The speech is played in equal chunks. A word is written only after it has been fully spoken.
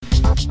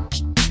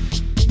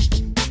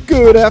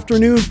Good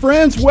afternoon,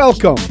 friends.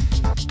 Welcome to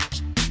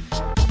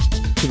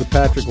the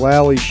Patrick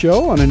Lally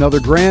Show on another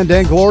grand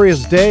and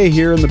glorious day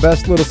here in the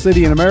best little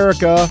city in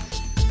America.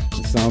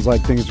 It sounds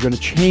like things are going to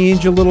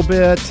change a little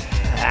bit.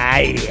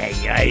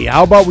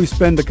 How about we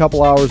spend a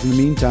couple hours in the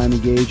meantime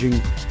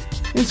engaging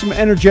in some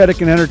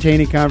energetic and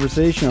entertaining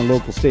conversation on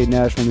local, state,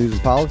 national news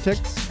and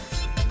politics?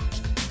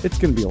 It's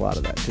going to be a lot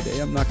of that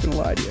today. I'm not going to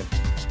lie to you.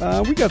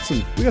 We got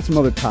some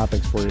other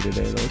topics for you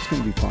today, though. It's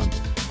going to be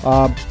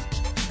fun.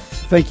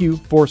 Thank you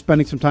for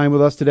spending some time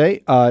with us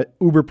today.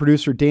 Uber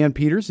producer Dan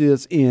Peters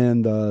is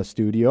in the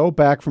studio,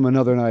 back from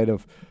another night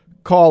of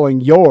calling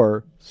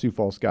your Sioux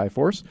Falls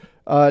Skyforce.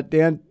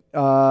 Dan,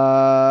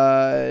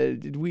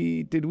 did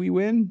we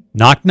win?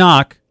 Knock,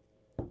 knock.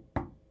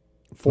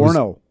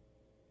 4-0.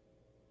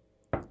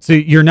 So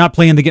you're not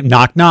playing the game.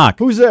 Knock, knock.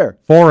 Who's there?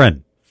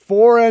 Foreign.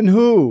 Foreign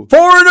who?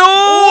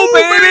 4-0,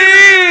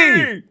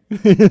 baby!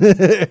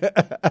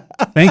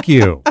 Thank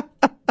you.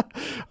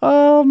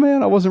 Oh,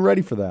 man, I wasn't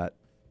ready for that.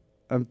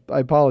 I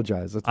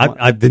apologize.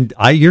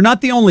 You're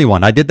not the only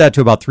one. I did that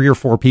to about 3 or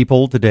 4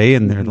 people today,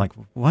 and they're like,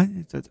 what?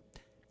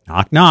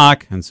 Knock,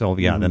 knock. And so,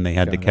 then they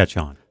had to catch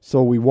on.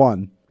 So we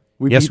won.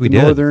 We beat the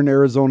Northern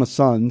Arizona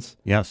Suns.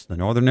 Yes, the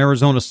Northern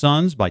Arizona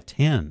Suns by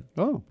 10.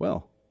 Oh,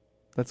 well,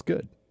 that's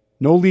good.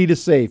 No lead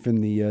is safe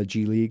in the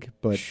G League,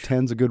 but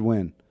 10's a good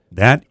win.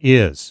 That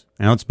is.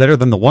 Now, it's better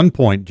than the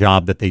 1-point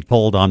job that they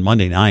pulled on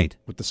Monday night.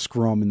 With the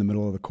scrum in the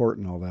middle of the court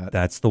and all that.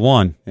 That's the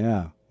one.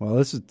 Yeah. Well,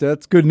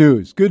 that's good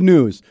news. Good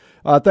news.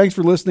 Thanks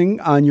for listening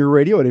on your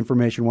radio at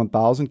Information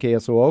 1000,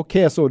 KSOO,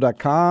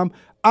 KSO.com,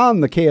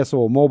 on the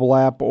KSOO mobile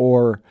app,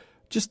 or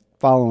just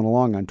following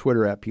along on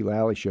Twitter at P.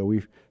 Lally Show.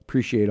 We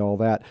appreciate all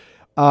that.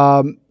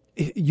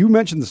 You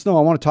mentioned the snow.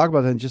 I want to talk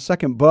about that in just a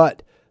second,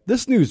 but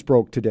this news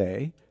broke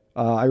today.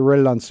 I read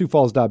it on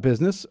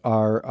SiouxFalls.business,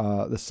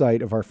 the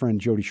site of our friend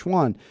Jody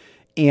Schwan.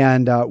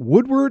 And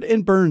Woodward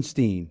and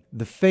Bernstein,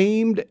 the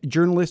famed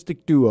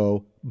journalistic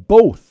duo,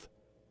 both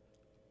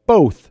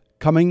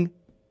coming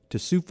to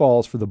Sioux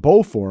Falls for the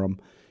Bow Forum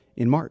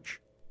in March.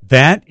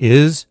 That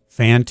is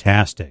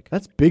fantastic.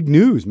 That's big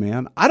news,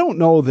 man. I don't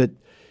know that,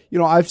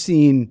 I've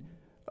seen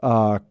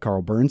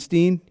Carl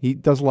Bernstein. He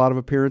does a lot of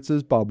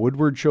appearances. Bob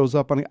Woodward shows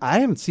up on it. I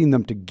haven't seen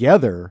them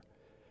together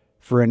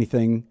for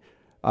anything.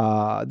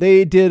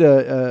 They did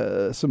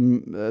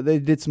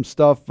some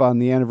stuff on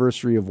the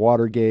anniversary of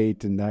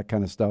Watergate and that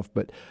kind of stuff,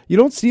 but you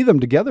don't see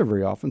them together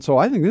very often. So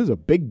I think this is a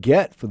big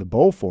get for the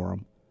Bow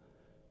Forum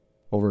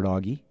over at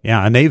Augie.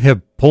 Yeah, and they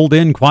have pulled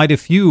in quite a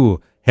few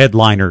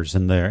headliners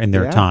in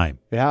their time.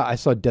 Yeah, I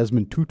saw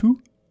Desmond Tutu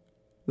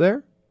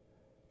there.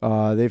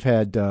 They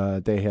had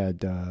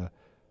a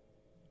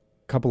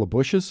couple of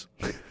Bushes.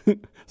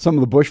 Some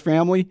of the Bush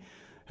family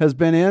has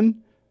been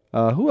in.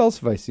 Who else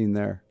have I seen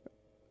there?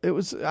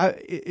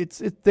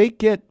 They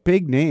get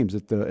big names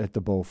at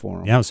the Bow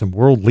Forum. Yeah, some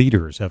world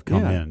leaders have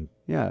come in.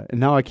 Yeah,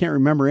 and now I can't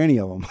remember any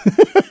of them.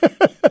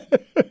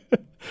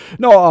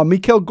 No,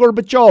 Mikhail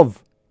Gorbachev.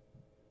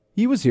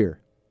 He was here.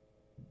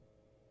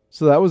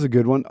 So that was a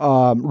good one.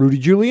 Rudy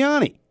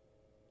Giuliani.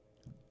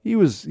 He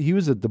was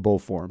at the Bow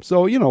Forum.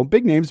 So,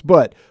 big names,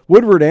 but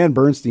Woodward and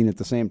Bernstein at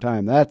the same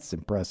time. That's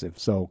impressive.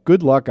 So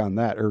good luck on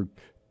that, or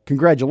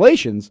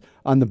congratulations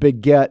on the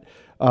big get.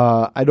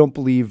 I don't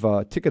believe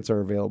tickets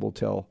are available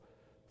till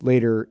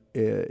later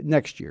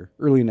next year,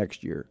 early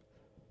next year.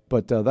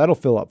 But that'll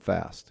fill up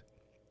fast.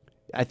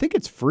 I think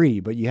it's free,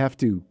 but you have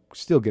to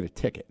still get a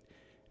ticket.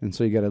 And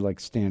so you got to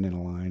stand in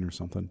a line or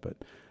something. But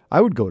I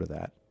would go to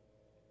that.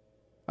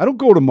 I don't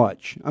go to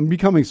much. I'm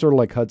becoming sort of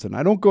like Hudson.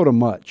 I don't go to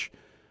much,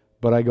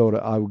 but I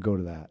would go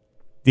to that.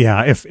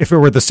 Yeah, if it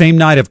were the same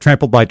night of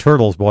Trampled by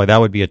Turtles, boy, that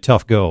would be a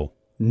tough go.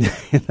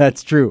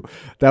 That's true.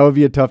 That would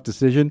be a tough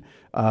decision.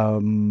 I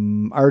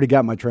already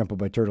got my Trampled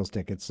by Turtles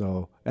tickets,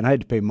 and I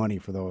had to pay money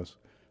for those.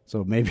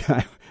 So maybe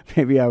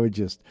I would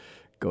just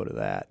go to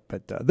that.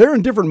 But they're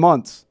in different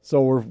months,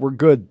 so we're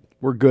good.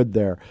 We're good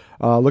there.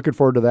 Looking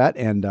forward to that,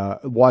 and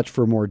watch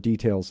for more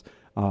details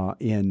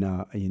early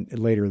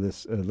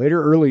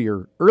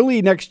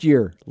next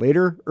year.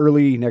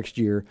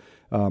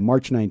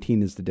 March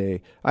 19 is the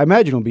day. I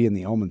imagine it'll be in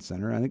the Elman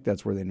Center. I think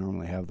that's where they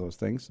normally have those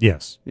things.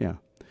 Yes. Yeah.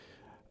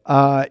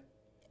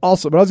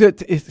 Also, but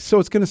so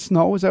it's going to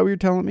snow? Is that what you're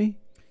telling me?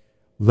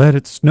 Let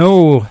it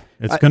snow.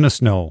 It's going to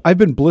snow. I've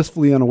been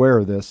blissfully unaware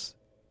of this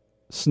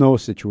snow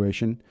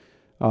situation,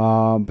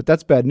 but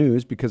that's bad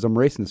news because I'm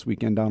racing this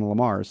weekend down to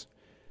Lamar's.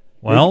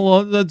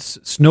 Well, that's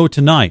snow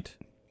tonight,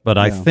 but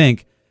I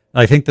think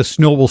the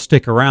snow will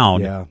stick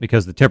around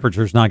because the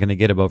temperature's not going to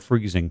get above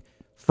freezing.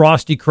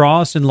 Frosty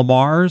Cross in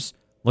Lamar's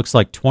looks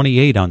like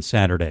 28 on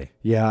Saturday.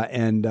 Yeah,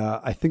 and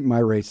I think my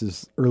race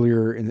is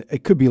earlier.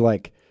 It could be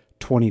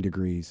 20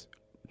 degrees.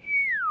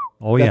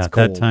 Oh, yeah, at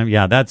that time.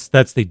 Yeah, that's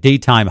the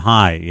daytime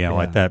high.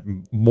 At that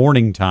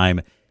morning time,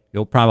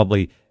 you'll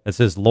probably, it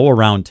says low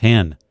around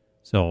 10.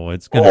 So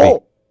it's going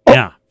to be,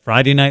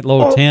 Friday night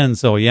low 10.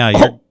 So, you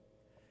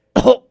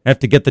have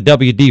to get the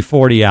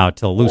WD-40 out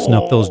to loosen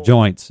up those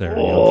joints there,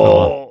 young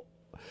fella.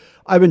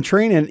 I've been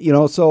training,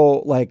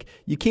 so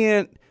you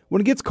can't, When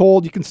it gets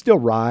cold, you can still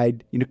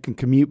ride. You can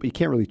commute, but you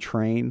can't really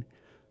train.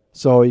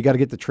 So you got to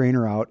get the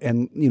trainer out.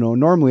 And,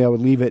 normally I would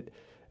leave it.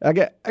 I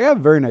have a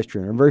very nice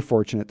trainer. I'm very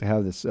fortunate to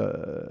have this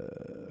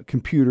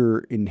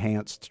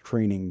computer-enhanced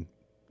training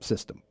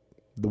system,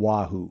 the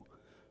Wahoo.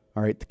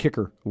 All right, the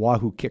kicker,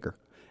 Wahoo kicker.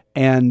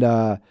 And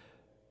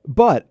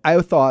but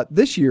I thought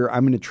this year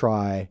I'm going to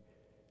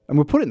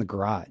put it in the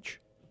garage.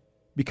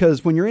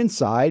 Because when you're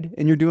inside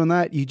and you're doing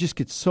that, you just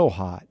get so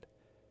hot,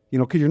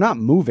 because you're not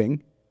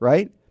moving,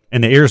 right?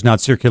 And the air's not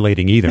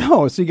circulating either.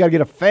 No, so you got to get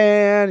a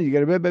fan. You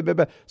got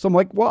to. So I'm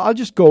like, well, I'll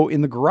just go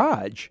in the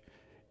garage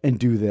and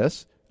do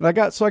this. And I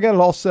got it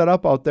all set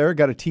up out there.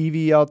 Got a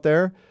TV out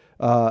there.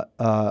 There's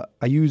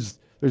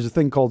a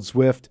thing called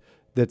Zwift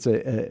that's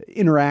a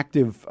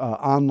interactive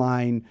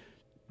online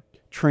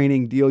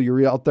training deal.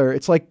 You're out there.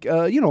 It's like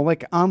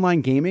like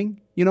online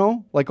gaming.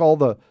 Like all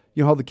the.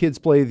 How the kids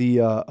play the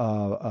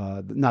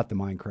not the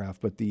Minecraft,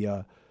 but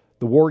the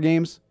war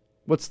games.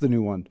 What's the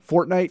new one?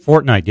 Fortnite?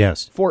 Fortnite,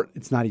 yes.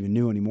 It's not even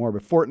new anymore,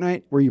 but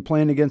Fortnite, where you're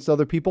playing against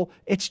other people.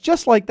 It's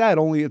just like that,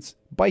 only it's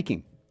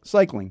biking,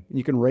 cycling, and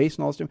you can race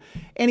and all this stuff.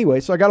 Anyway,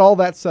 so I got all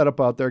that set up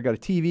out there. Got a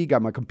TV,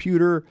 got my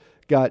computer,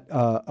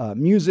 got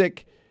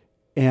music,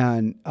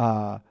 and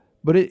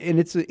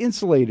it's an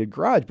insulated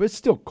garage, but it's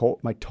still cold.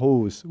 My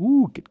toes,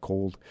 get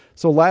cold.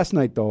 So last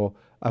night though,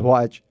 I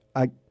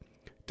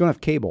don't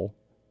have cable.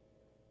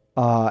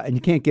 And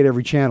you can't get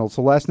every channel.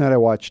 So last night I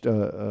watched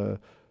a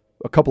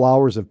couple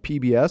hours of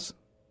PBS,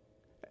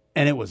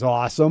 and it was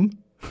awesome.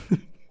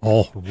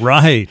 All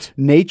right.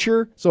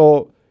 Nature.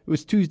 So it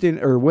was Tuesday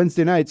or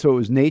Wednesday night, so it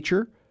was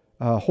nature.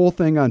 Whole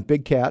thing on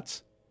big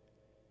cats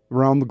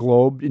around the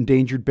globe,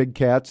 endangered big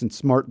cats and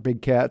smart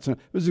big cats. And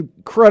it was an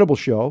incredible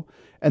show.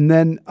 And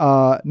then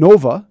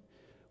Nova,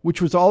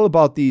 which was all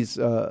about these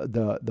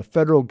the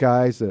federal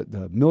guys,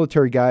 the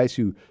military guys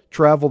who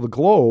travel the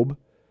globe,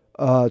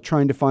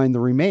 trying to find the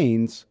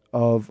remains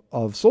of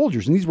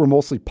soldiers. And these were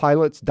mostly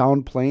pilots,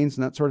 downed planes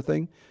and that sort of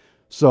thing.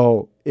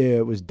 So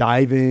it was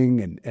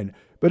diving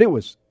but it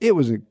was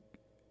a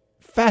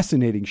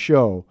fascinating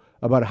show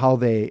about how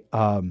they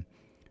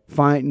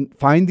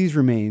find these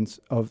remains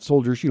of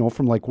soldiers,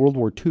 from like World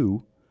War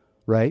II,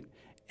 right?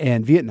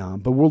 And Vietnam,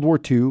 but World War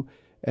II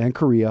and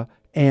Korea,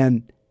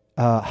 and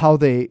how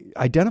they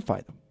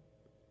identify them.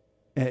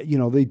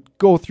 They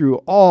go through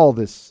all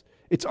this.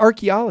 It's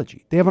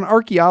archaeology. They have an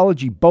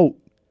archaeology boat,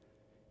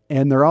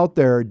 and they're out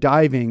there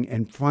diving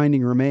and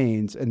finding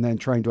remains and then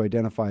trying to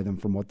identify them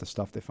from what the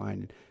stuff they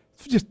find.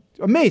 It's just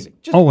amazing.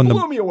 Just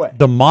blew me away.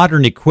 The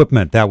modern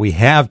equipment that we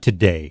have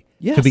today,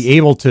 yes, to be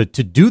able to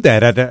do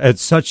that at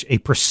such a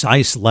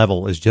precise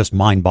level is just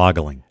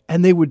mind-boggling.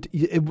 And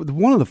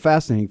one of the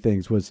fascinating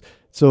things was,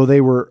 so they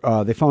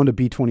found a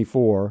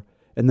B-24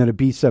 and then a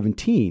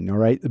B-17, all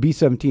right? The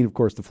B-17, of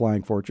course, the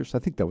Flying Fortress. I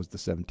think that was the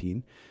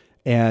 17.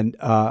 And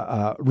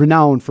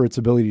renowned for its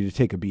ability to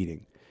take a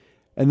beating.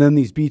 And then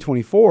these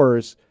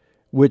B-24s,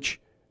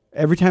 which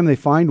every time they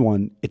find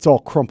one, it's all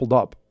crumpled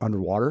up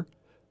underwater.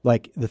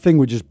 Like the thing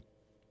would just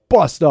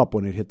bust up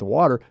when it hit the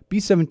water.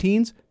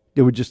 B-17s,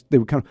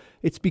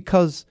 it's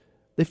because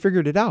they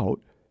figured it out.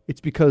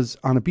 It's because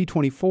on a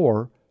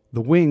B-24,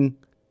 the wing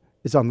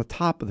is on the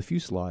top of the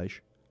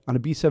fuselage. On a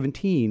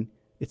B-17,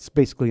 it's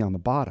basically on the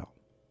bottom,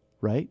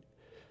 right?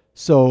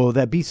 So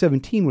that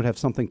B-17 would have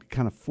something to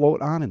kind of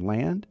float on and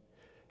land.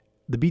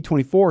 The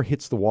B-24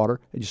 hits the water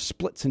and just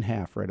splits in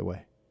half right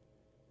away.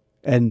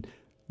 And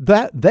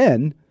that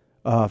then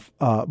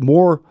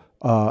more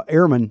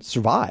airmen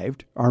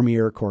survived, Army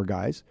Air Corps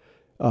guys,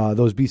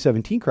 those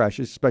B-17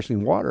 crashes, especially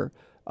in water.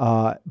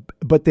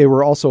 But they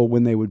were also,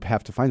 when they would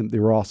have to find them, they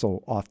were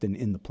also often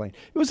in the plane.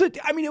 It was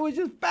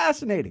just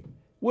fascinating.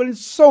 Went in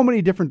so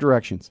many different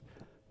directions.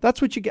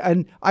 That's what you get.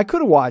 And I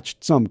could have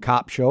watched some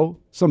cop show,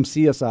 some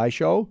CSI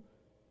show,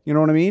 you know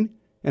what I mean?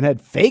 And had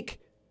fake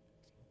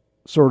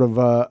sort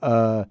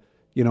of,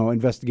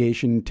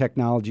 investigation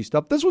technology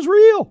stuff. This was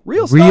real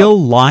stuff. Real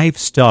life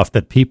stuff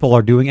that people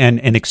are doing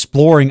and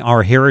exploring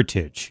our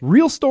heritage.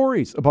 Real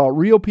stories about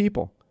real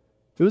people.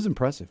 It was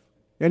impressive.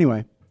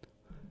 Anyway,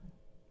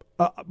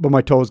 but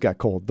my toes got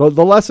cold. The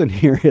lesson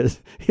here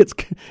is it's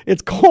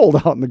cold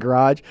out in the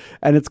garage,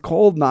 and it's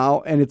cold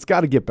now, and it's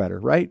got to get better,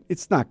 right?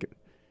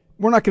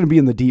 We're not going to be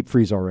in the deep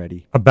freeze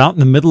already. About in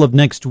the middle of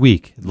next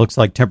week, it looks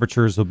like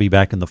temperatures will be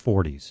back in the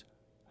 40s.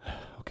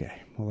 Okay,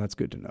 well, that's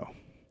good to know.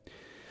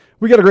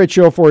 We got a great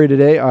show for you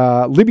today.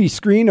 Libby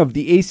Screen of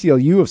the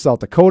ACLU of South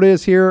Dakota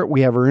is here. We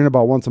have her in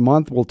about once a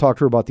month. We'll talk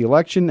to her about the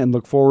election and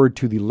look forward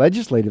to the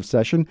legislative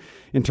session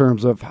in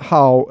terms of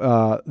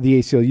how the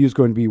ACLU is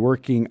going to be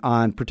working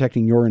on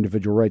protecting your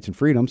individual rights and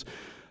freedoms.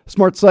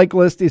 Smart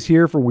Cyclist is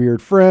here for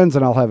Weird Friends,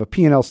 and I'll have a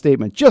P&L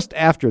statement just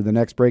after the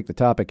next break. The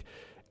topic,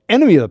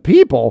 Enemy of the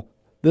People.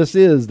 This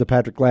is the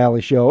Patrick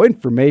Lally Show,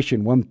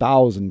 Information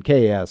 1000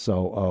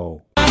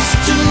 KSOO.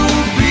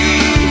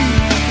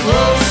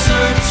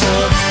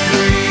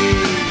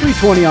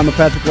 320 on the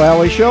Patrick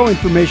Lally Show,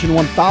 Information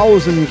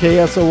 1000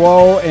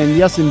 KSOO, and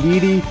yes,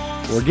 indeedy,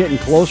 we're getting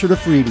closer to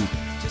freedom.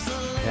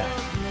 Yeah,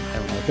 I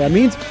don't know what that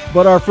means,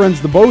 but our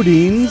friends the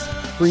Bodines,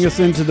 bring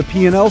us into the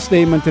P&L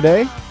statement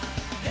today,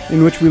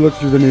 in which we look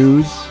through the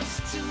news,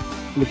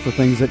 look for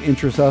things that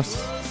interest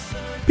us,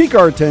 pique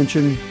our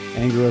attention,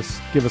 anger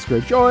us, give us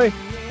great joy,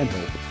 and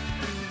hope.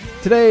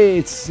 Today,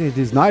 it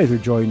is neither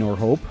joy nor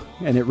hope,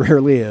 and it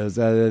rarely is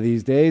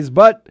these days,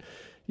 but,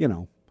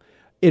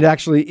 it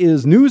actually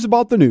is news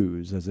about the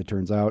news, as it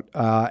turns out.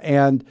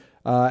 And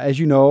as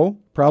you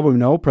probably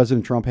know,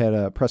 President Trump had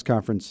a press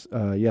conference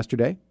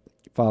yesterday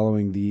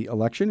following the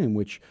election in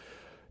which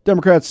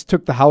Democrats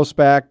took the House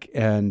back,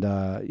 and,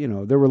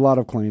 there were a lot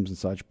of claims and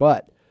such,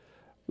 but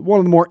one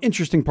of the more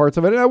interesting parts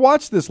of it, and I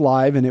watched this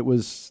live, and it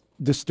was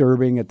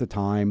disturbing at the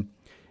time,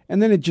 and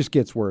then it just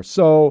gets worse.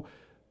 So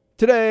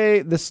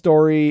today, this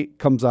story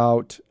comes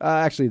out.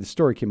 Actually, the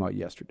story came out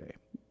yesterday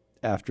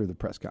after the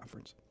press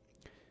conference.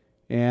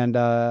 And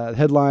the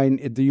headline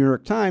at the New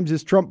York Times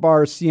is Trump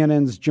bars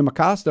CNN's Jim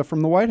Acosta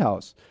from the White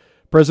House.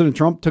 President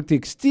Trump took the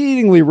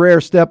exceedingly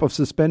rare step of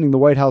suspending the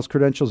White House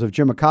credentials of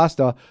Jim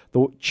Acosta,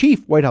 the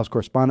chief White House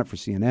correspondent for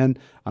CNN,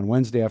 on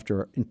Wednesday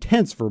after an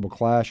intense verbal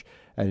clash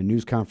at a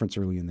news conference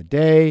early in the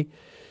day.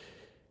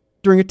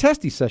 During a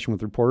testy session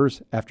with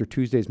reporters after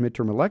Tuesday's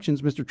midterm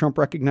elections, Mr. Trump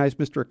recognized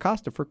Mr.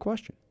 Acosta for a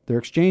question. Their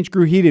exchange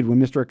grew heated when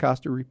Mr.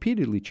 Acosta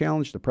repeatedly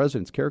challenged the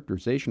president's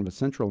characterization of a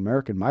Central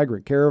American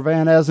migrant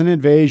caravan as an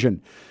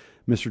invasion.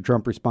 Mr.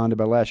 Trump responded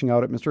by lashing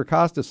out at Mr.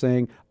 Acosta,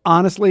 saying,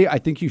 "Honestly, I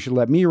think you should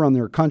let me run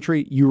their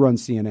country. You run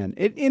CNN."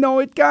 It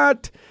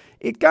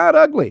got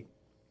ugly.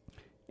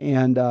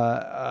 And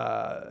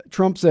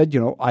Trump said,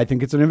 "I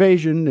think it's an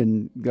invasion."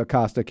 And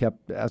Acosta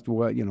kept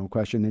asking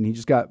question, and he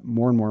just got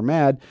more and more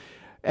mad.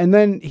 And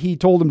then he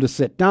told him to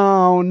sit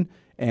down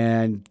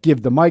and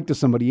give the mic to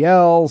somebody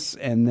else.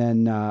 And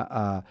then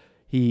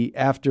he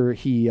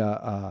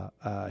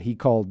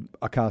called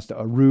Acosta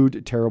a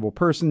rude, terrible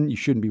person. You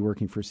shouldn't be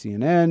working for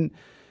CNN.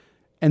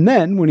 And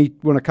then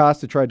when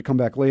Acosta tried to come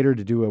back later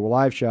to do a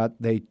live shot,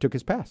 they took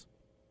his pass.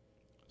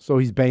 So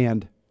he's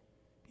banned.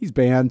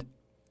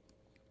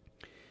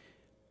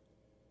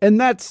 And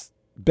that's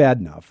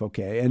bad enough,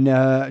 okay.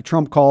 And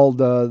Trump called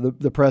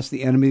the press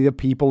the enemy of the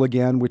people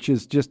again, which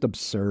is just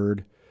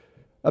absurd.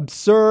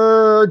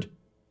 Absurd!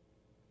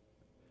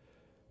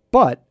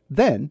 But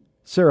then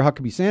Sarah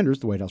Huckabee Sanders,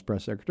 the White House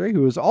press secretary,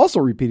 who has also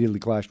repeatedly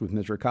clashed with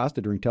Mr.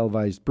 Acosta during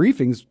televised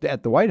briefings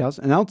at the White House,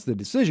 announced the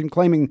decision,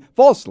 claiming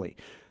falsely,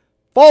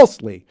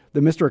 that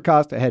Mr.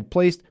 Acosta had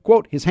placed,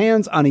 quote, his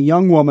hands on a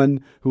young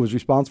woman who was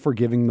responsible for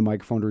giving the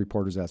microphone to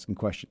reporters asking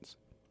questions.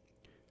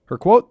 Her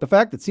quote, "The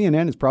fact that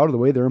CNN is proud of the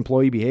way their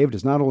employee behaved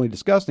is not only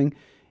disgusting,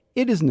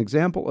 it is an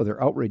example of their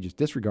outrageous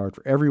disregard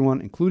for everyone,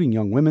 including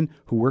young women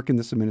who work in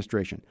this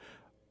administration."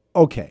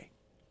 Okay,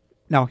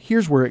 now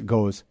here's where it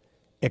goes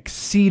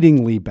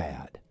exceedingly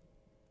bad.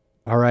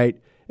 All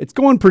right, it's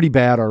going pretty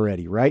bad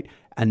already, right?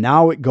 And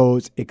now it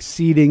goes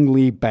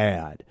exceedingly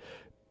bad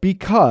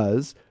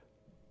because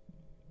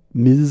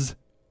Ms.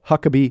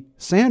 Huckabee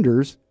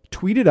Sanders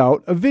tweeted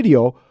out a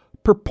video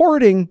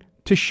purporting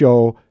to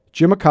show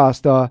Jim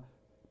Acosta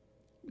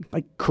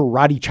like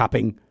karate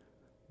chopping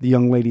the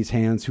young lady's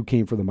hands who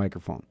came for the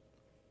microphone.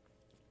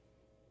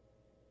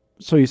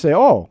 So you say,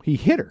 oh, he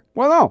hit her.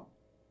 Well, no.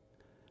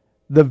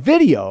 The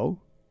video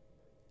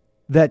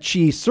that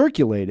she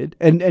circulated,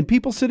 and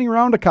people sitting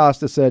around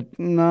Acosta said,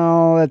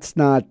 no, that's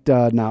not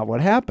what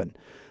happened.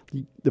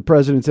 The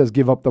president says,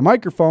 give up the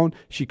microphone.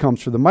 She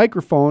comes for the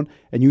microphone,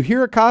 and you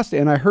hear Acosta,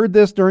 and I heard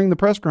this during the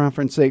press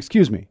conference, say,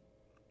 excuse me.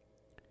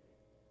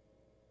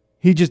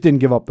 He just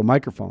didn't give up the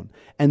microphone.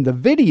 And the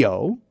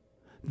video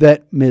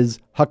that Ms.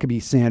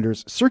 Huckabee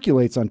Sanders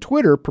circulates on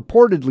Twitter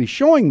purportedly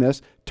showing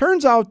this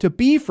turns out to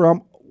be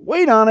from,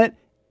 wait on it,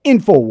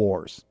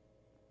 InfoWars.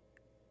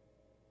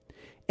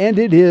 And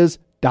it is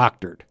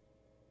doctored.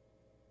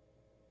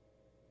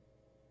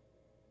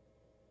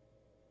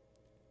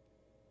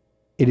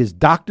 It is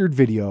doctored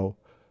video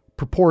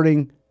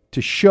purporting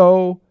to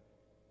show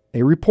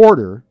a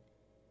reporter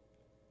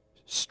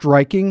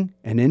striking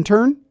an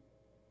intern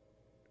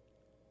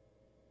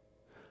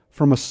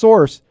from a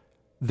source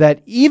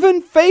that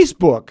even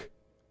Facebook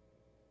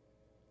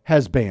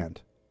has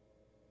banned.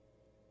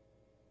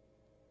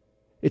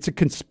 It's a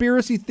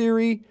conspiracy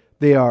theory.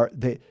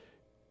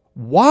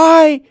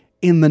 Why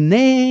in the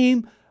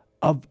name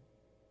of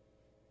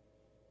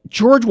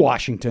George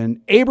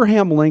Washington,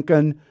 Abraham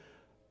Lincoln,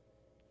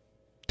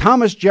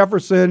 Thomas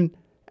Jefferson,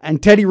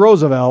 and Teddy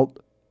Roosevelt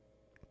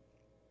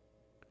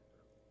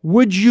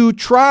would you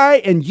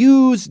try and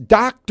use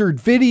doctored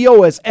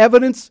video as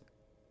evidence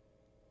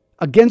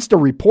against a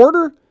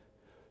reporter?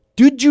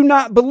 Did you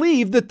not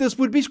believe that this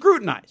would be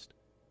scrutinized?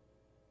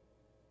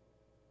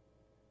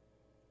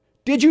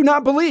 Did you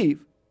not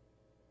believe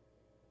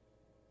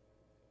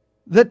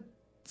that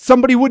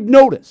somebody would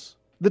notice,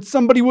 that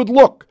somebody would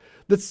look,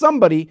 that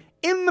somebody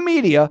in the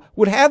media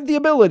would have the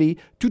ability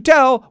to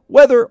tell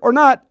whether or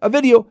not a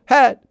video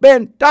had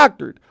been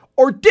doctored?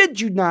 Or did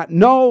you not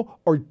know,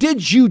 or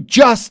did you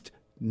just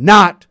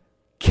not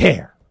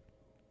care?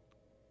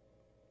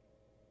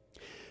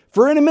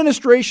 For an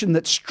administration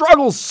that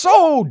struggles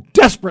so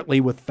desperately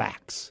with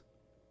facts,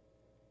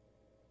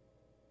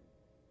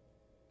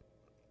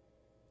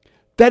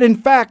 that in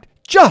fact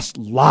just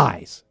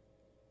lies.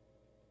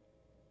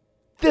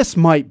 This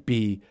might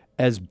be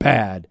as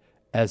bad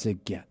as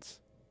it gets.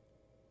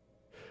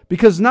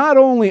 Because not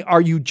only are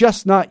you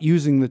just not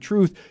using the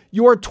truth,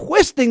 you are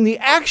twisting the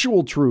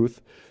actual truth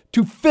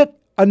to fit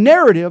a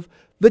narrative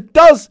that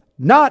does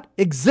not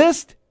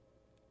exist.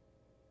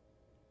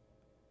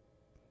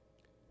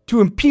 To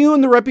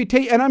impugn the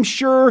reputation, and I'm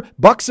sure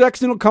Buck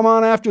Sexton will come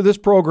on after this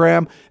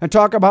program and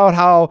talk about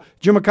how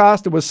Jim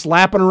Acosta was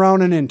slapping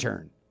around an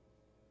intern.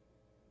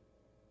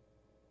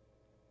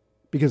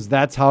 Because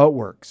that's how it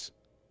works.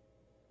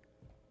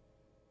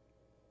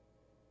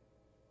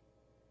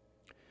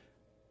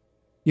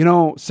 You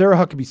know, Sarah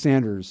Huckabee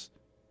Sanders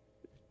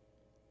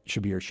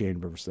should be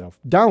ashamed of herself.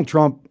 Donald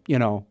Trump,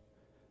 the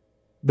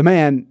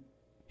man,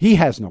 he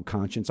has no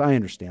conscience. I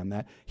understand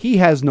that. He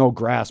has no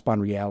grasp on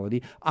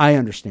reality. I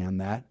understand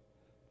that.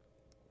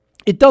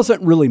 It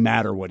doesn't really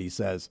matter what he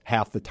says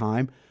half the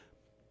time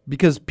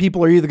because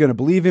people are either going to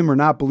believe him or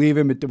not believe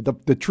him.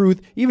 The truth,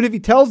 even if he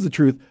tells the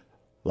truth,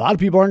 a lot of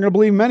people aren't going to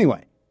believe him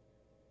anyway.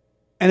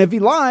 And if he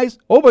lies, a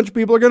whole bunch of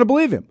people are going to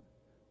believe him.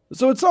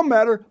 So it doesn't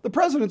matter. The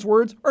president's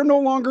words are no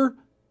longer,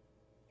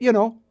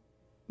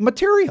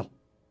 material.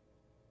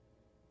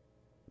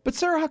 But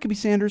Sarah Huckabee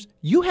Sanders,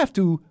 you have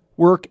to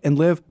work and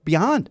live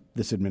beyond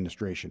this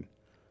administration.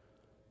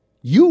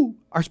 You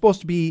are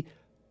supposed to be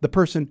the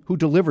person who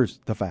delivers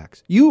the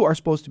facts. You are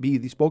supposed to be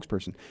the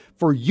spokesperson.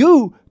 For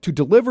you to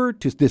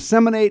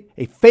disseminate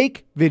a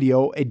fake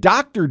video, a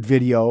doctored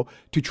video,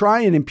 to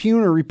try and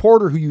impugn a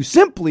reporter who you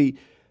simply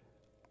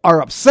are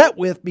upset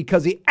with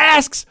because he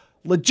asks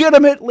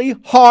legitimately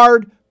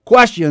hard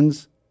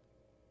questions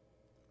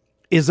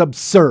is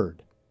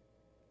absurd.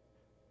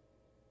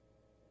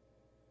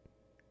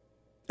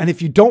 And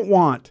if you don't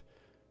want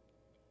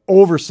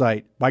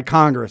oversight by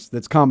Congress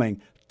that's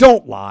coming,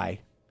 don't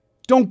lie.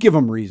 Don't give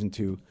them reason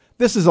to.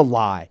 This is a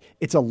lie.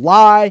 It's a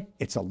lie.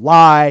 It's a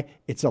lie.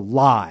 It's a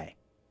lie.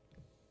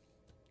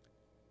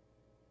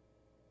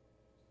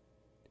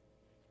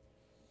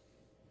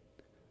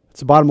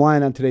 That's the bottom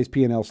line on today's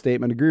P&L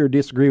statement. Agree or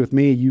disagree with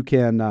me, you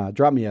can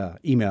drop me an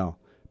email,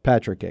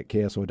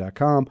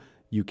 patrick@kso.com.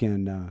 You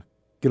can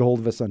get a hold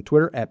of us on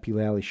Twitter,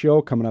 @PLally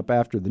Show. Coming up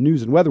after the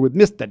news and weather with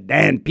Mr.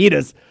 Dan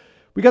Peters.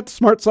 We got the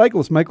smart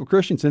cyclist, Michael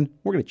Christensen.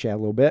 We're going to chat a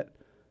little bit.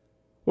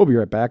 We'll be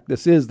right back.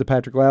 This is the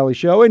Patrick Lally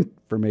Show,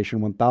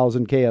 Information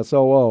 1000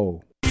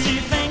 KSOO.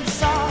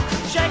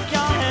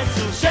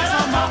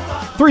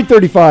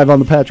 3:35 on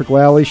the Patrick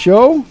Lally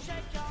Show.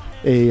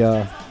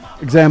 A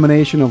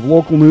examination of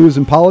local news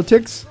and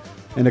politics,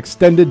 an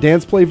extended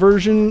dance play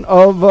version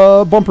of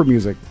bumper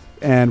music.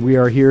 And we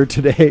are here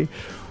today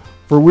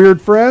for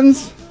Weird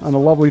Friends on a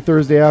lovely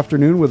Thursday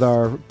afternoon with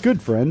our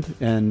good friend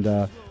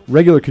and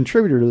regular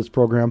contributor to this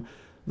program,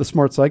 the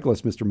smart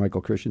cyclist, Mr.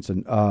 Michael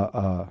Christensen.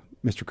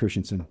 Mr.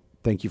 Christensen,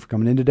 thank you for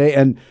coming in today.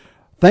 And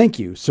thank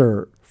you,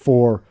 sir,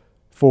 for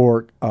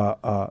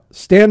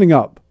standing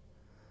up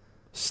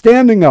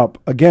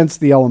against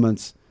the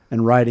elements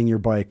and riding your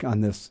bike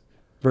on this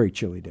very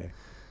chilly day.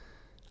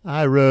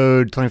 I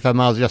rode 25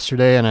 miles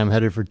yesterday, and I'm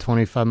headed for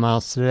 25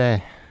 miles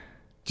today.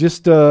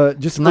 Just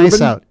nice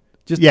out.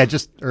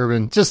 Just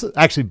urban. Just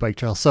actually bike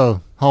trail.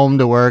 So home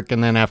to work,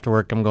 and then after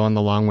work, I'm going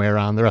the long way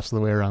around, the rest of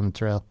the way around the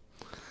trail.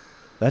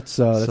 That's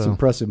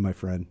impressive, my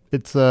friend.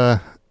 It's a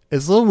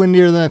little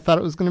windier than I thought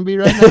it was going to be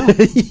right now.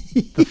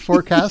 The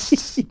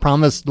forecast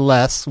promised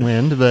less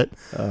wind, but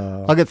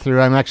I'll get through.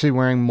 I'm actually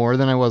wearing more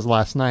than I was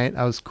last night.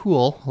 I was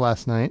cool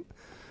last night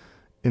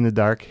in the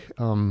dark.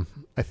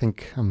 I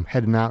think I'm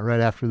heading out right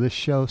after this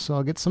show, so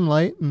I'll get some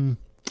light and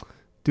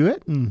do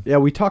it. Yeah,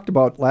 we talked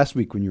about last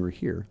week when you were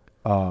here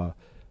the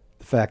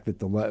fact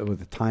that with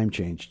the time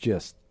change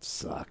just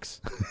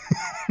sucks.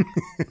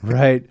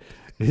 Right?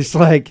 It's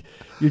like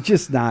you're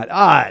just not.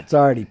 It's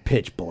already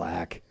pitch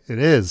black. It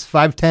is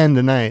 5:10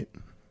 tonight.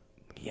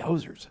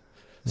 Yowzers.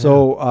 Yeah.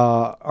 So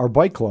our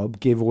bike club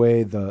gave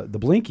away the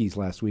Blinkies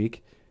last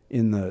week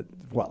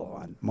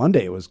on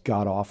Monday. It was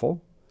god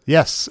awful.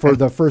 Yes. For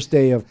the first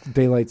day of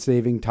daylight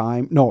saving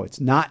time. No, it's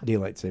not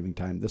daylight saving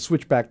time. The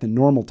switch back to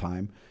normal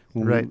time.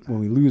 When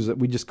we lose it,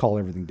 we just call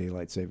everything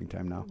daylight saving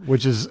time now.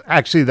 Which is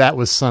actually, that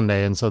was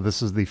Sunday, and so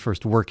this is the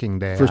first working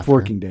day.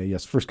 Working day,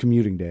 yes. First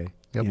commuting day.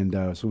 Yep.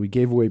 And so we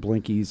gave away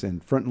Blinkies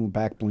and front and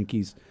back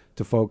Blinkies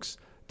to folks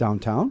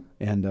downtown.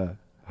 And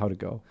how'd it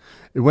go?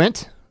 It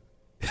went.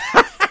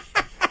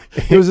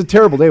 It was a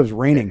terrible day. It was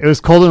raining. It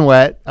was cold and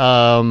wet.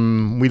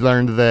 We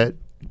learned that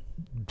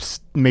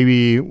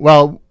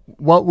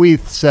what we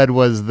said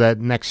was that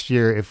next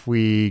year, if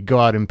we go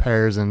out in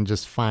pairs and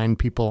just find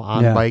people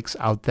on bikes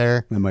out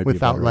there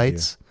without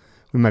lights,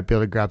 we might be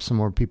able to grab some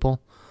more people.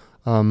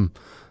 But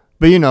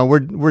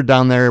we're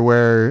down there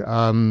where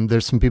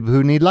there's some people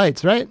who need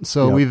lights, right?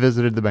 So we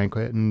visited the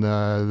banquet and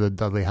the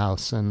Dudley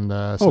House and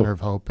Center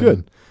of Hope.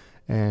 Good.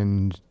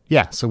 And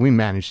so we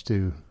managed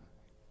to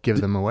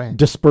give them away.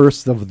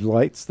 Disperse the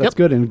lights. That's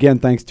good. And again,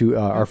 thanks to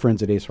our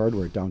friends at Ace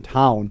Hardware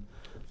downtown.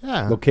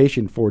 Yeah.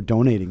 Location for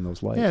donating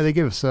those lights. Yeah, they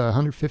gave us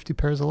 150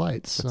 pairs of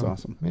lights. That's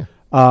awesome. Yeah.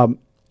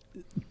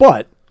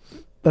 But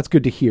that's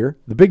good to hear.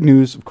 The big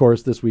news, of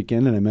course, this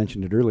weekend, and I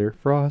mentioned it earlier,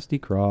 Frosty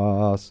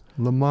Cross.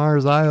 Le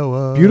Mars,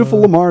 Iowa.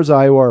 Beautiful Le Mars,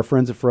 Iowa. Our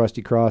friends at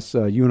Frosty Cross.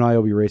 You and I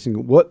will be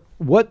racing. What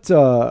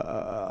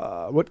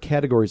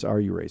categories are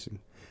you racing?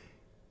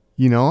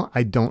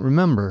 I don't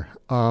remember.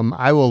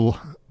 I will,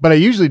 but I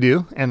usually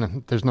do,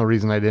 and there's no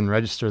reason I didn't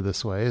register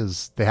this way,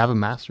 is they have a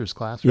master's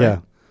class, right? Yeah.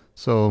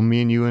 So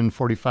me and you in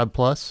 45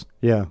 plus?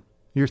 Yeah.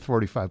 You're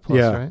 45 plus,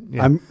 yeah. right?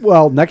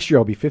 Yeah. Next year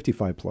I'll be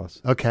 55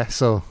 plus. Okay,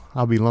 so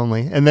I'll be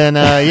lonely. And then,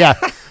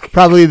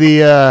 probably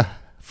the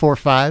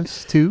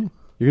 4.5s too.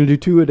 You're going to do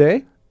 2 a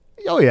day?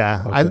 Oh,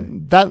 yeah.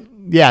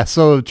 Okay.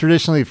 So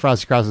traditionally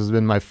Frosty Cross has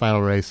been my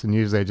final race, and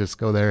usually I just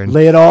go there and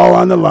lay it all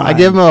on the line. I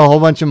give them a whole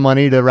bunch of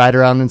money to ride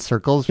around in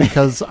circles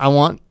because I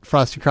want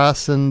Frosty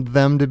Cross and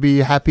them to be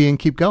happy and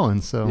keep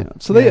going. So,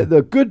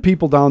 the good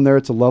people down there.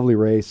 It's a lovely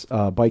race.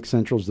 Bike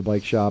Central's the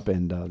bike shop,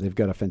 and they've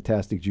got a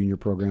fantastic junior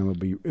program.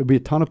 It'll be a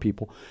ton of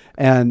people,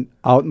 and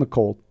out in the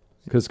cold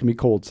because it's gonna be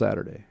cold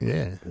Saturday.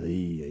 Yeah.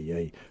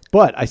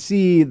 But I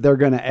see they're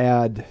gonna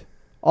add.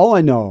 All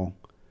I know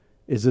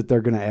is that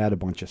they're gonna add a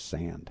bunch of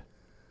sand.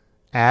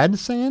 Add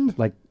sand?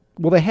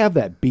 They have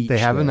that beach. They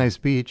have there. a nice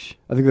beach.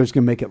 I think they're just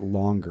going to make it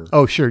longer.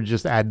 Oh, sure.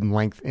 Just add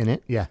length in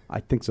it. Yeah. I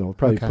think so.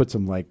 Probably put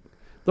some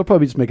they'll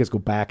probably just make us go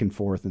back and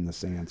forth in the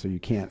sand so you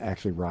can't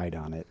actually ride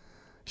on it.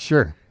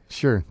 Sure.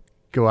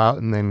 Go out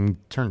and then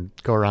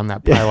go around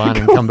that pylon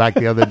and come back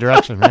the other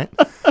direction, right?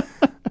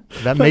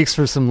 That makes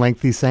for some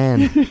lengthy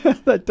sand.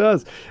 That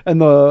does.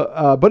 And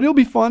but it'll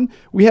be fun.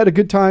 We had a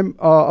good time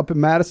up in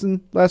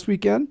Madison last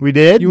weekend. We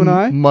did. You and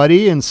I.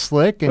 Muddy and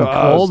slick and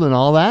cold and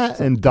all that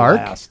and dark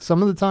blast.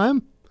 Some of the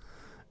time.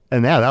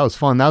 And yeah, that was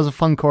fun. That was a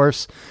fun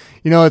course.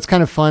 It's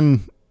kind of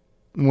fun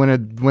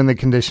when the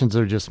conditions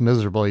are just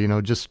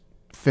miserable, just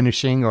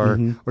finishing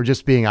or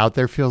just being out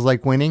there feels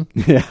like winning.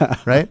 Yeah.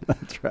 Right?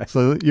 That's right.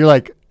 So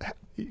you're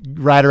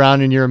ride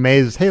around and you're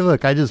amazed. Hey,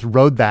 look, I just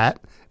rode that.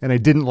 And I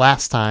didn't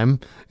last time,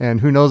 and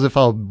who knows if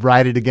I'll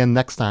ride it again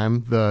next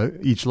time,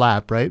 each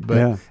lap, right?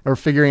 But or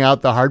figuring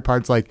out the hard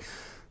parts,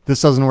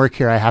 this doesn't work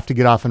here. I have to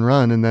get off and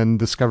run, and then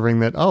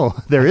discovering that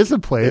there is a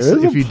place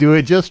if you do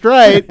it just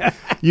right,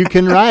 you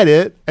can ride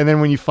it. And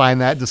then when you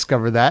find that,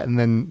 discover that, and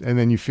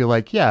then you feel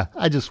like, yeah,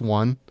 I just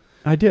won.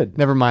 I did.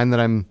 Never mind that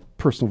I'm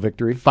personal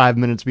victory, 5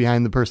 minutes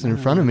behind the person in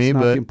front of me,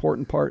 but the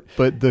important part.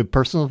 But the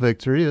personal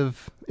victory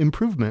of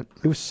improvement.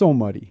 It was so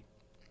muddy.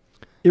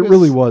 It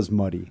really was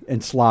muddy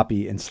and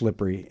sloppy and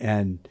slippery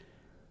and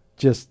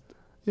just,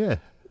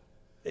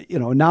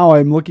 now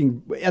I'm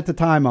looking, at the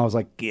time I was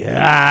like,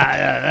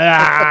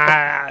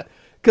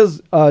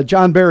 because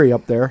John Barry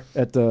up there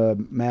at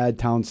the Mad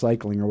Town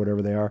Cycling or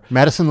whatever they are.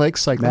 Madison Lake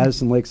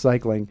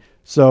Cycling.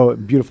 So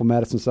beautiful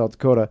Madison, South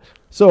Dakota.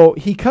 So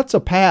he cuts a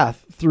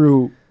path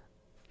through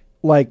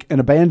an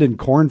abandoned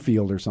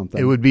cornfield or something.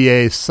 It would be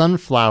a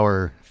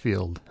sunflower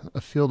field,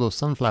 a field of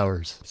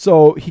sunflowers.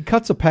 So he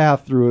cuts a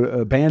path through an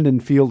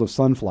abandoned field of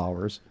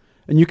sunflowers,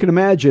 and you can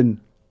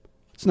imagine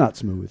it's not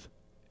smooth.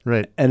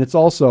 Right. And it's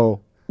also,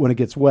 when it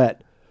gets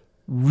wet,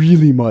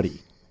 really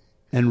muddy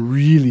and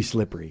really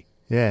slippery.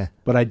 Yeah.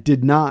 But I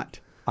did not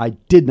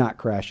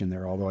crash in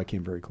there, although I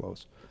came very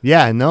close.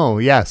 Yeah, no,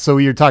 yeah. So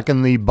you're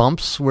talking the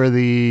bumps where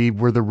the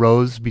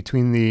rows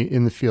in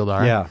the field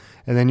are. Yeah.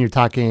 And then you're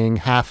talking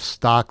half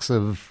stalks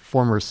of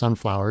former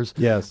sunflowers.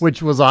 Yes.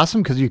 Which was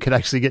awesome because you could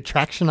actually get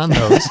traction on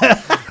those.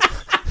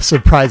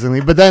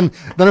 Surprisingly. But then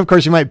of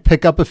course you might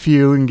pick up a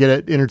few and get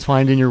it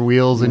intertwined in your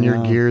wheels and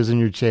your gears and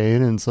your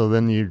chain. And so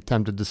then you're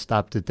tempted to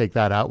stop to take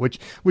that out, which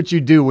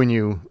you do when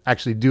you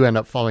actually do end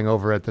up falling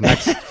over at the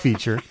next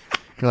feature.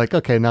 You're like,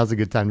 okay, now's a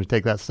good time to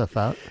take that stuff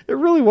out. It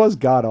really was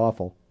god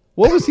awful.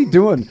 What was he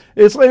doing?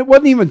 It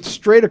wasn't even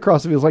straight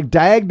across the field. It was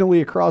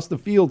diagonally across the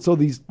field. So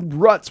these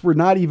ruts were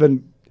not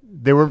even...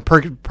 They were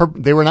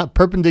they were not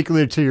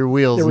perpendicular to your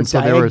wheels, and so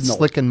diagonal. They were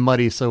slick and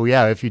muddy. So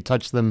yeah, if you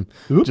touch them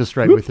just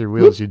right with your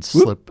wheels, you'd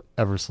slip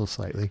ever so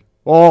slightly.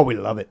 Oh, we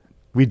love it.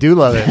 We do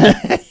love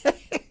it.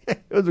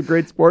 It was a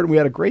great sport, and we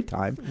had a great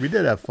time. We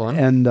did have fun.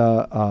 And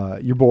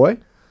your boy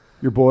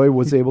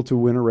was able to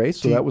win a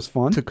race, so that was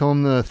fun. Took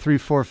home the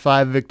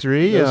 3-4-5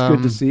 victory. That was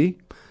good to see.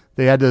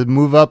 They had to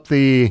move up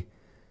the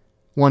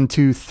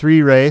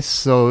 1-2-3 race,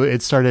 so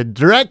it started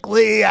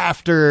directly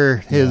after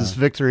his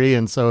victory,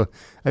 and so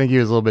I think he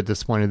was a little bit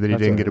disappointed that he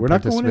didn't get to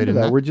participate in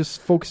that. We're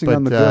just focusing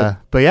on the good.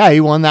 But yeah,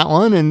 he won that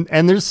one,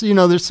 and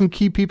there's some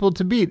key people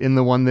to beat in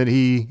the one that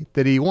he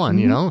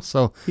won.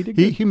 So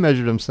he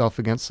measured himself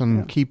against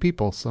some key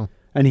people. So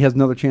and he has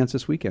another chance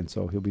this weekend,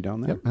 so he'll be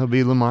down there. Yep, he'll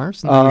be Le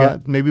Mars. And we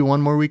got maybe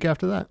one more week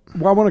after that.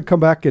 Well, I want to come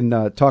back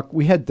and talk.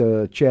 We had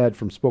Chad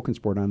from Spoken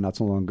Sport on not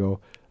so long ago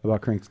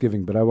about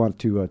Cranksgiving, but I want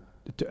to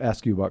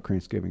ask you about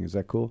Cranksgiving. Is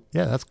that cool?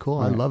 Yeah, that's cool.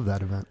 I love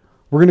that event.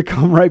 We're going to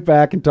come right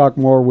back and talk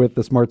more with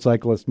the smart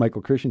cyclist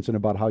Michael Christensen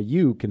about how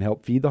you can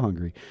help feed the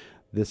hungry.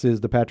 This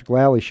is the Patrick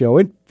Lally Show,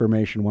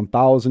 Information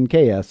 1000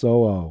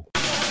 KSOO.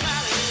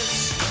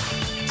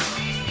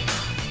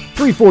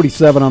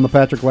 347 on the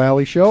Patrick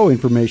Lally Show,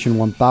 Information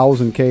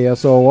 1000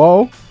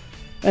 KSOO.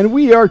 And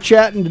we are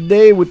chatting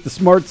today with the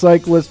smart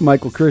cyclist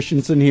Michael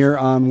Christensen here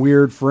on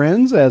Weird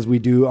Friends, as we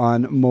do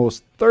on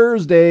most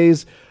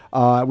Thursdays.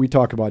 We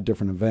talk about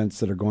different events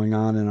that are going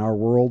on in our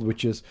world,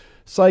 which is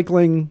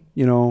cycling,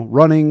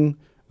 running,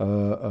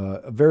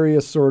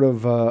 various sort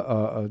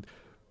of.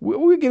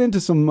 We get into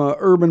some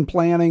urban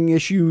planning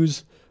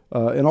issues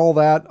and all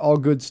that, all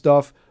good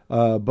stuff.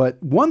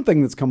 But one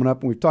thing that's coming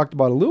up, and we've talked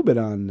about a little bit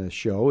on this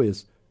show,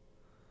 is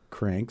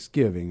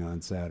Cranksgiving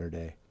on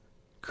Saturday.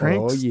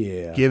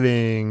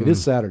 Cranksgiving. It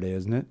is Saturday,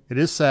 isn't it? It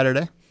is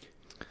Saturday.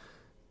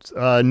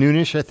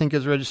 Noonish, I think,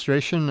 is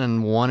registration,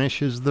 and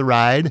 1-ish is the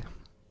ride.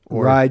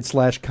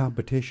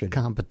 Ride/competition.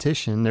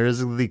 Competition. There is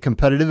the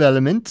competitive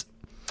element.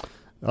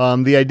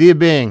 The idea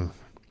being,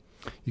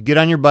 you get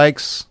on your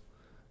bikes,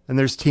 and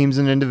there's teams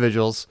and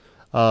individuals.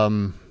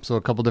 So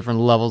a couple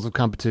different levels of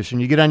competition.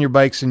 You get on your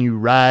bikes and you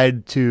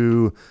ride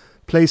to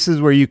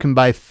places where you can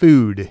buy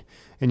food,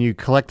 and you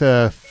collect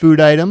a food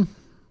item,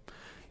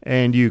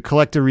 and you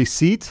collect a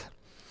receipt,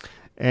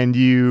 and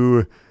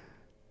you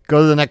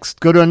go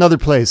to another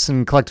place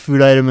and collect a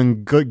food item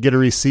and get a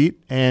receipt.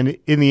 And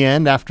in the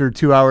end, after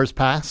 2 hours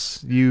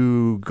pass,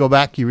 you go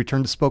back, you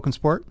return to Spoken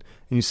Sport,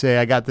 and you say,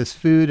 I got this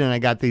food and I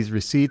got these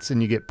receipts,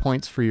 and you get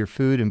points for your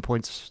food and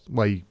points.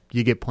 Well,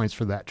 you get points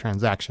for that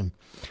transaction.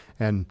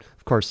 And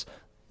of course,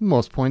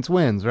 most points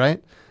wins,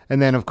 right?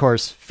 And then of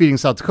course, Feeding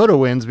South Dakota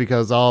wins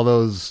because all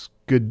those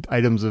good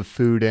items of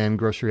food and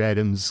grocery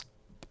items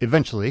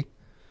eventually,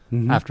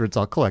 after it's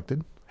all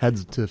collected,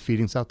 heads to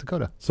Feeding South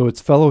Dakota. So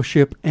it's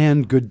fellowship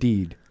and good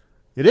deed.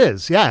 It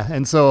is, yeah.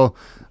 And so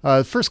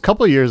the first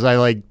couple of years,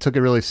 I took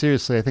it really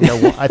seriously. I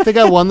think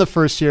I won the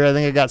first year. I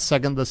think I got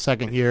second the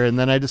second year, and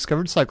then I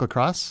discovered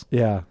cyclocross.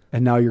 Yeah,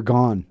 and now you're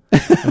gone.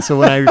 And so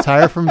when I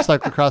retire from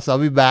cyclocross, I'll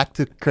be back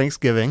to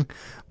Cranksgiving.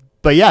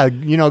 But yeah,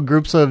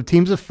 groups of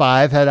teams of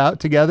 5 head out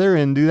together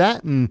and do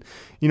that, and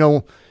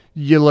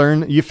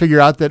you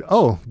figure out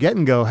that, Get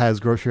and Go has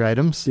grocery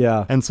items.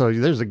 Yeah. And so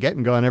there's a Get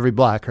and Go on every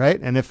block, right?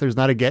 And if there's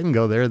not a Get and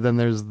Go there, then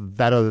there's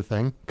that other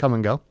thing, Come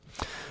and Go.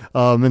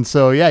 And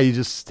so, yeah, you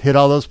just hit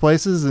all those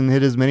places and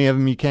hit as many of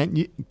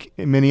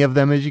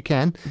them as you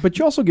can. But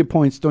you also get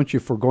points, don't you,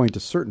 for going to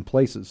certain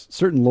places,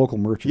 certain local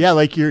merchants? Yeah,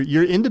 like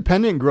your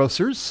independent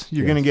grocers,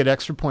 you're going to get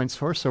extra points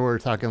for. So we're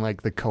talking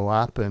like the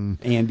Co-op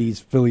and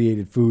Andy's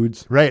Affiliated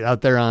Foods, right out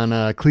there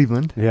on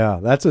Cleveland. Yeah,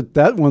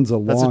 that one's a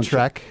long. That's a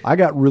trek. I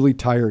got really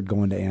tired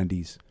going to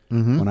Andy's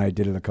when I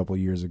did it a couple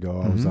of years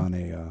ago. I was on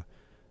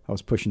I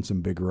was pushing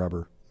some big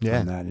rubber.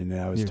 Yeah. On that, and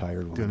I was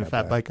tired. When doing a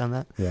fat bike on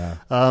that. Yeah.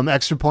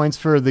 Extra points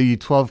for the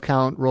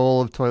 12-count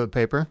roll of toilet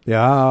paper.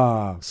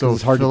 Yeah. So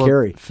it's hard to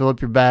carry. Fill up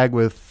your bag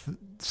with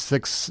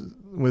six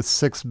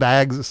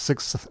bags,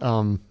 six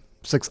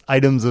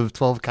items of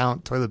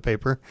 12-count toilet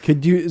paper.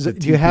 Do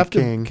you have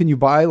to? Can you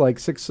buy like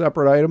 6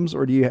 separate items,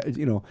 or do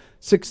you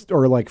 6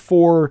 or like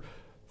four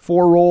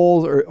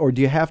rolls, or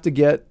do you have to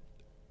get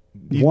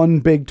one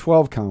big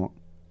 12-count?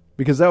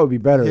 Because that would be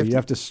better. You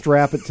have to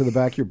strap it to the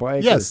back of your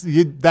bike. Yes,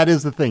 that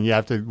is the thing. You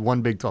have to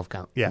one big 12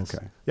 count. Yes.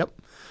 Okay. Yep.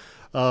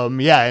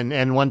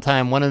 And one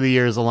time, one of the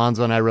years,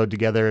 Alonzo and I rode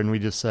together, and we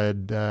just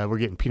said we're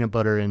getting peanut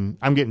butter, and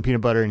I'm getting peanut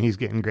butter, and he's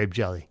getting grape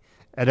jelly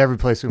at every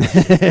place we went.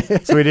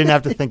 So we didn't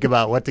have to think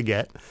about what to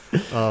get.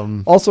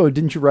 Also,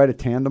 didn't you ride a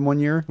tandem one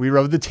year? We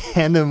rode the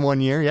tandem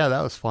one year. Yeah,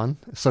 that was fun.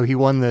 So he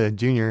won the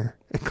junior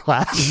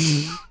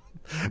class.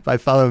 By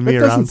following me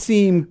around. That doesn't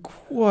seem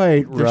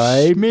quite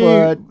right,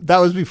 but that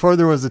was before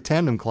there was a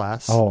tandem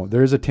class. Oh,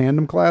 there's a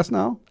tandem class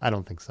now? I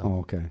don't think so. Oh,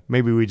 okay.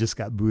 Maybe we just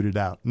got booted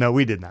out. No,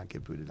 we did not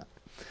get booted out.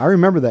 I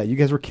remember that. You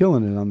guys were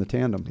killing it on the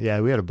tandem.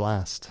 Yeah, we had a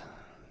blast.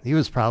 He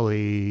was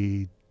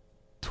probably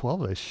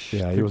 12-ish.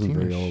 Yeah, he wasn't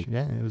very old.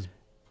 Yeah, it was.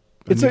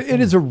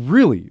 It is a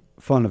really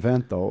fun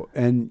event though,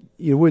 and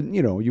you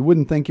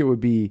wouldn't think it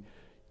would be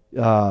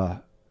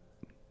that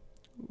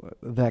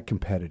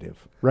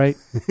competitive, right?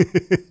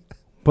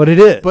 But it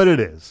is.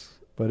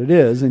 But it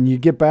is. And you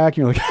get back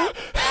and you're like,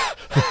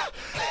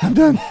 I'm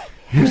done.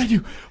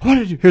 What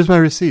did you? Here's my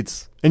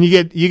receipts. And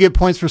you get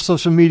points for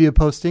social media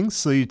postings.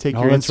 So you take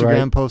your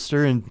Instagram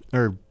poster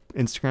or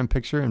Instagram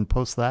picture and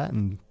post that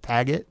and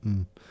tag it.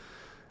 And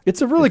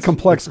it's a really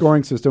complex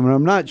scoring system, and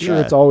I'm not sure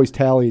it's always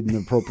tallied in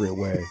an appropriate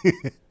way.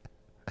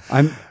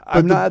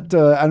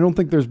 I don't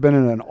think there's been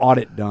an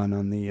audit done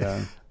on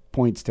the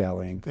points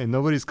tallying. And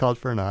nobody's called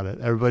for an audit.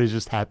 Everybody's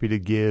just happy to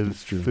give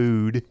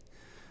food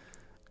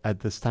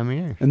at this time of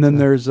year. And then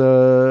there's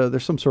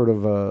some sort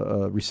of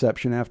a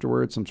reception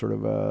afterwards, some sort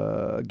of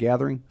a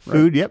gathering.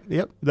 Food, right?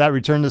 Yep. That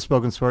return to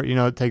Spoken Sport,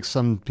 it takes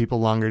some people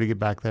longer to get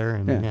back there.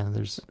 And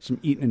there's some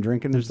eating and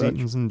drinking. There's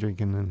eating and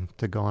drinking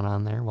and going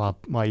on there while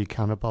you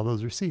count up all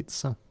those receipts.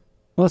 So,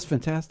 well, that's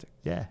fantastic.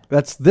 Yeah.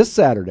 That's this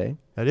Saturday.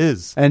 That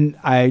is. And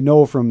I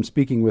know from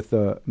speaking with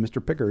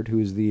Mr. Pickard, who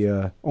is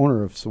the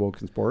owner of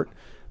Spoken Sport,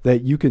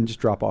 that you can just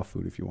drop off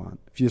food if you want.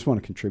 If you just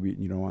want to contribute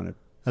and you don't want to.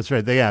 That's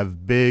right. They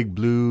have big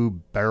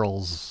blue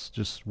barrels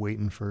just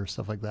waiting for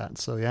stuff like that.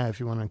 So, yeah, if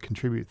you want to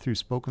contribute through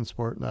Spoken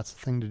Sport, that's the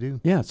thing to do.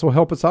 Yeah, so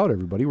help us out,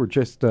 everybody. We're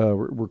just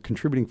we're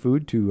contributing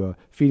food to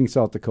Feeding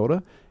South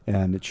Dakota,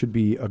 and it should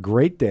be a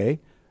great day.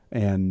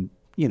 And,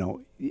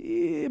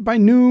 by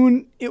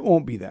noon, it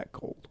won't be that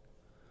cold.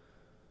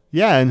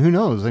 Yeah, and who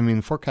knows? I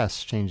mean,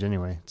 forecasts change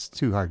anyway. It's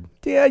too hard.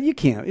 Yeah, you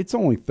can't. It's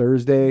only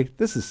Thursday.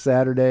 This is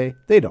Saturday.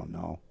 They don't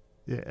know.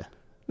 Yeah.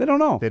 They don't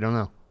know. They don't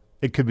know.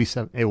 It could be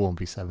it won't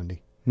be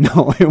 70.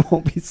 No, it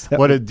won't be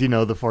 70. Do you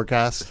know the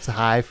forecast? It's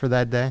high for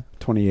that day?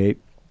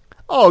 28.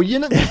 Oh,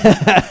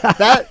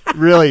 that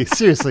really,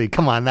 seriously,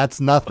 come on,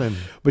 that's nothing.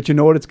 But you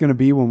know what it's going to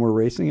be when we're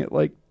racing at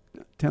like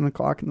 10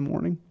 o'clock in the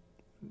morning?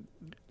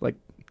 Like,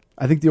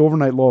 I think the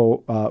overnight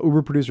low,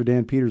 Uber producer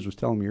Dan Peters was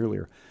telling me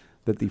earlier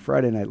that the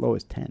Friday night low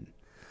is 10.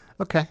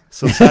 Okay,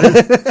 so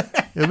Saturday,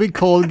 it'll be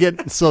cold.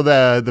 So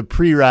the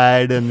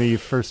pre-ride and the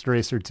first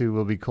race or two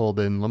will be cold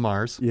in Le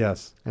Mars.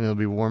 Yes, and it'll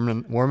be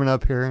warming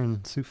up here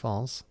in Sioux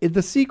Falls.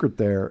 The secret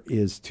there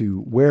is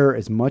to wear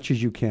as much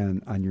as you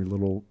can on your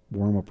little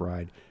warm-up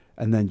ride,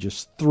 and then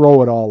just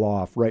throw it all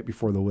off right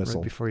before the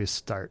whistle, right before you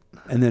start,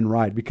 and then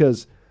ride,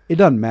 because it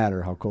doesn't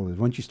matter how cold it is.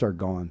 Once you start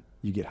going,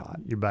 you get hot.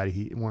 Your body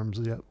heat warms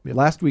you up. Yep.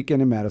 Last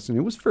weekend in Madison,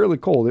 it was fairly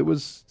cold. It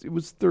was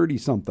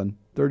 30-something,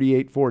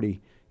 38, 40.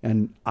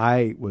 And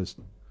my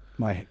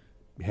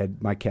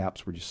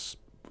caps were just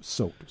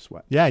soaked with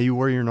sweat. Yeah, you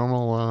wore your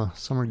normal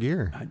summer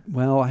gear. I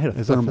had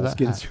a thermal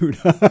skin suit.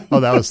 Oh,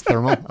 that was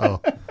thermal? Oh.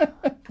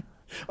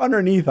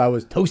 Underneath, I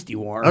was toasty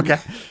warm. Okay.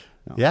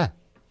 No. Yeah.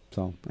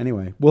 So,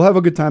 anyway, we'll have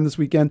a good time this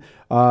weekend.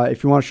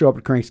 If you want to show up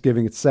at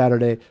Cranksgiving, it's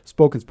Saturday.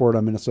 Spoken Sport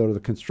on Minnesota. The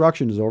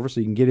construction is over, so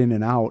you can get in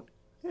and out.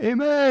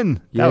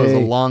 Amen. Yay. That was a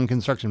long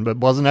construction, but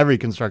wasn't every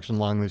construction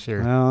long this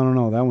year? Well, I don't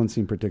know. That one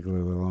seemed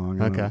particularly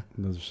long. Okay.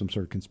 Those are some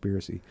sort of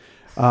conspiracy.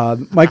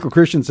 Michael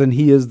Christensen,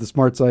 he is the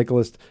smart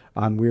cyclist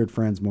on Weird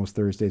Friends most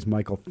Thursdays.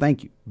 Michael,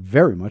 thank you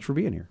very much for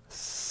being here.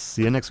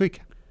 See you next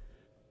week.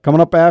 Coming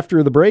up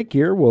after the break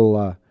here,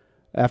 we'll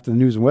after the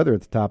news and weather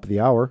at the top of the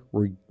hour,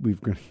 let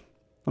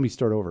me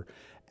start over.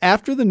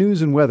 After the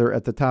news and weather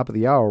at the top of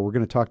the hour, we're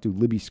going to talk to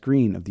Libby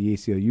Screen of the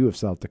ACLU of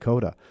South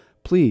Dakota.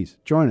 Please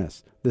join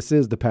us. This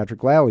is the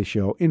Patrick Lally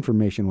Show,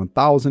 Information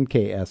 1000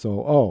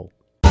 KSOO.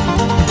 Cody,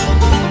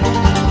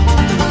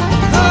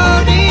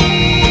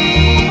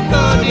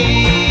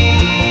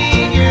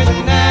 you're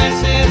the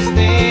nicest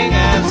thing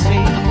I've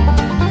seen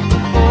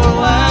for a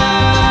while.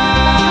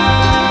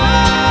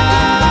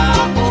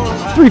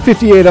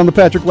 3:58 on the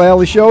Patrick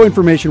Lally Show,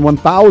 Information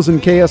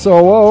 1000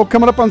 KSOO.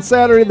 Coming up on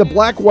Saturday, the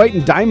Black, White,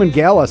 and Diamond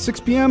Gala, 6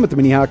 p.m. at the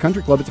Minnehaha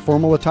Country Club. It's a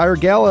formal attire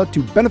gala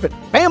to benefit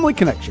Family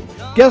Connection.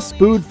 Guests,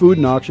 food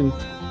and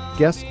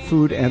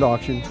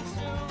auction.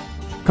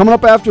 Coming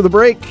up after the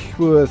break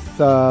with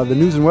the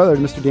news and weather,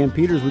 Mr. Dan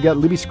Peters, we got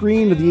Libby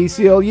Screen of the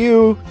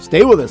ACLU.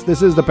 Stay with us.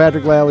 This is the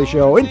Patrick Lally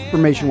Show,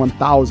 Information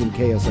 1000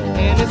 KSOO.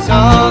 And it's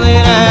all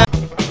that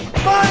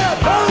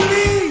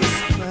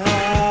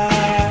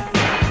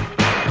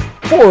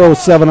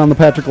 4:07 on the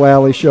Patrick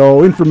Lally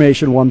Show,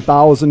 Information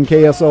 1000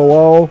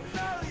 KSOO,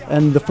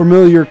 and the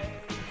familiar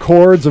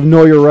chords of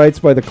Know Your Rights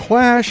by The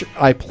Clash.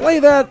 I play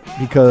that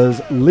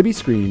because Libby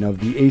Screen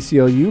of the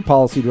ACLU,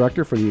 Policy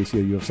Director for the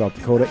ACLU of South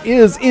Dakota,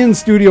 is in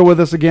studio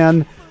with us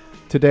again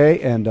today.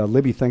 And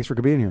Libby, thanks for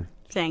being here.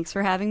 Thanks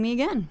for having me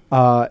again.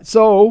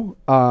 The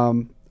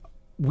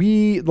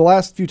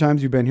last few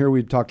times you've been here,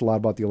 we've talked a lot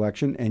about the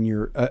election and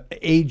your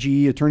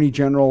AG, Attorney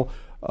General,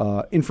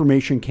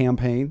 information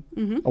campaign,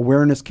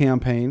 awareness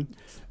campaign.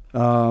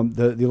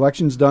 The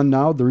election's done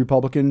now. The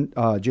Republican,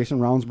 Jason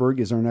Ravnsborg,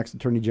 is our next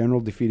Attorney General,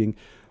 defeating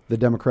the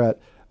Democrat,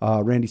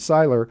 Randy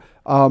Seiler.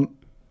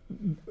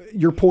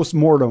 Your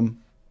postmortem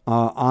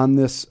on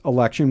this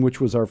election, which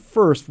was our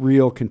first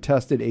real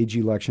contested AG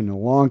election in a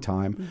long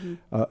time,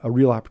 a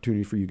real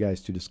opportunity for you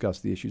guys to discuss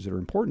the issues that are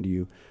important to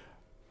you.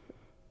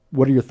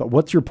 What are your thoughts?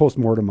 What's your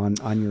postmortem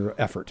on your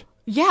effort?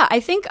 Yeah, I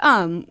think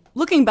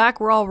looking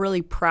back, we're all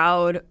really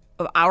proud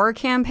of our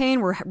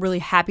campaign. We're really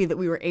happy that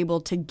we were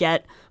able to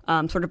get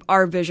sort of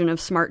our vision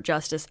of smart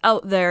justice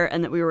out there,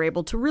 and that we were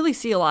able to really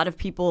see a lot of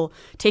people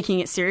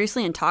taking it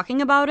seriously and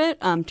talking about it.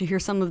 To hear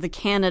some of the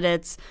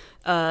candidates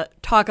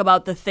talk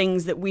about the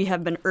things that we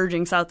have been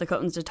urging South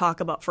Dakotans to talk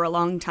about for a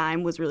long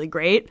time was really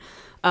great.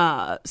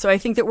 So I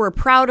think that we're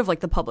proud of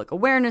the public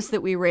awareness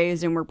that we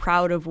raised, and we're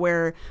proud of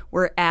where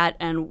we're at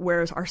and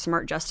where our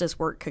smart justice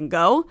work can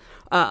go.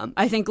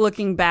 I think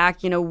looking back,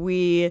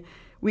 we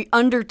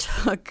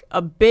undertook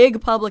a big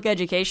public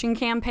education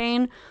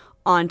campaign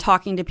on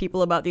talking to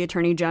people about the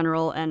Attorney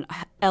General and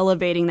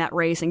elevating that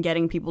race and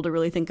getting people to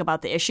really think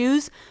about the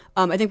issues.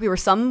 I think we were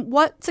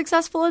somewhat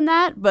successful in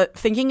that, but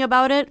thinking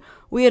about it,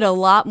 we had a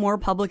lot more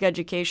public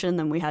education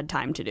than we had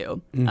time to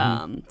do.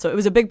 So it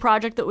was a big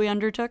project that we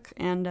undertook,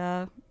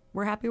 and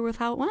we're happy with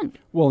how it went.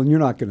 Well, and you're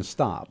not going to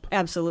stop.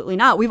 Absolutely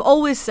not. We've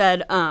always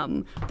said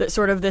that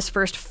sort of this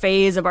first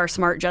phase of our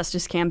smart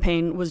justice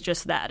campaign was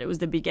just that. It was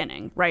the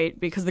beginning, right?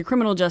 Because the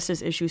criminal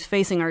justice issues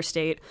facing our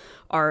state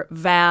are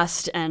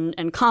vast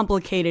and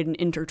complicated and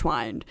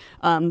intertwined.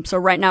 So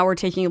right now we're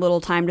taking a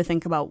little time to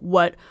think about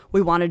what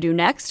we want to do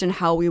next and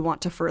how we want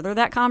to further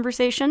that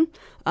conversation.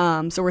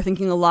 So we're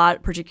thinking a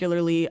lot,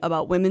 particularly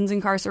about women's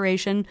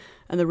incarceration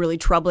and the really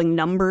troubling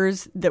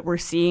numbers that we're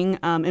seeing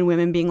in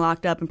women being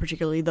locked up, and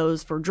particularly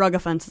those for drug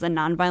offenses and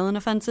nonviolent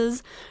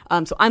offenses.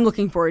 So I'm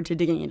looking forward to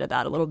digging into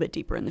that a little bit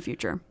deeper in the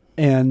future.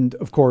 And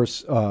of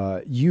course,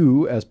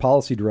 you as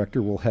policy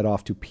director will head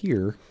off to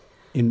Pierre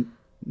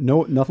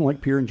nothing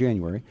like Pierre in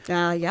January.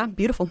 Yeah,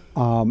 beautiful.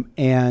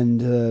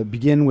 And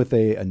begin with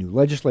a new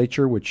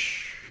legislature,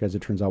 which, as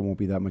it turns out, won't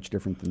be that much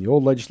different than the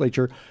old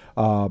legislature,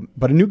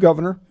 but a new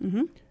governor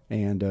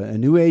and a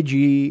new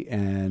AG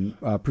and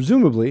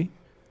presumably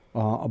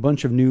a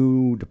bunch of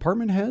new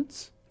department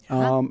heads.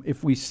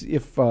 If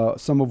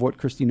some of what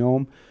Kristi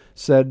Noem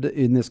said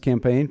in this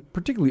campaign,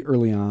 particularly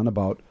early on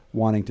about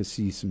wanting to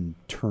see some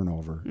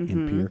turnover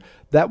in Pierre,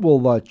 that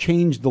will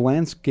change the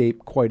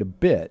landscape quite a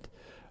bit.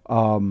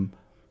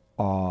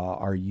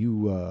 Are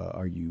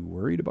you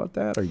worried about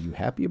that? Are you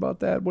happy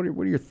about that? What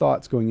are your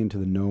thoughts going into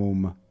the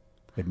Noem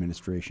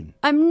administration?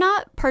 I'm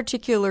not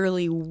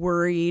particularly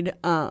worried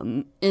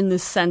in the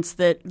sense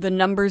that the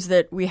numbers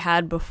that we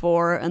had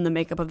before and the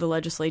makeup of the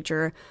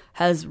legislature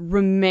has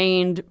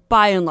remained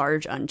by and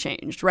large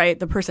unchanged, right?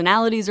 The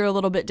personalities are a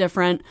little bit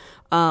different,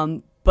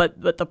 but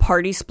the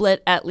party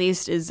split, at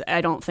least, is,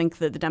 I don't think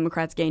that the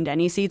Democrats gained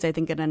any seats. I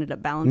think it ended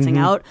up balancing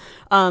out.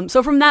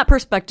 So from that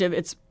perspective,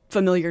 it's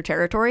familiar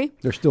territory.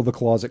 They're still the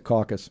closet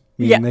caucus,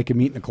 meaning they can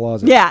meet in a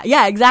closet.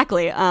 Yeah,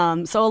 exactly.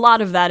 So a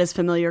lot of that is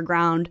familiar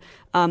ground.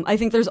 I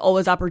think there's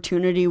always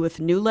opportunity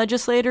with new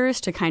legislators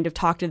to kind of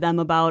talk to them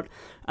about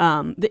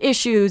the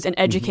issues and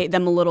educate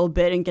them a little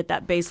bit and get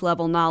that base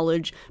level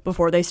knowledge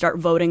before they start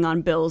voting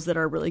on bills that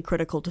are really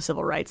critical to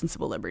civil rights and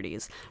civil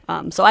liberties.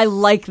 So I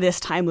like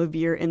this time of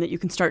year in that you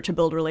can start to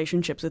build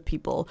relationships with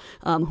people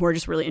who are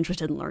just really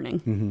interested in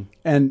learning.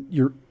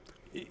 And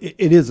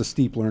it is a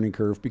steep learning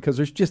curve because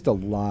there's just a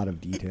lot of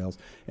details,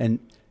 and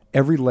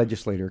every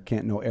legislator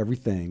can't know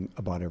everything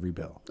about every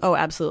bill. Oh,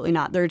 absolutely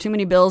not. There are too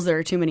many bills. There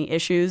are too many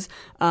issues.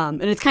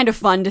 And it's kind of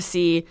fun to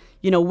see,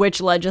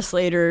 which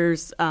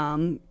legislators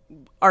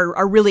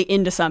are really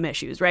into some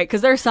issues, right?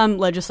 Because there are some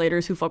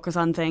legislators who focus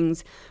on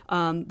things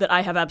that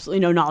I have absolutely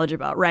no knowledge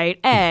about, right?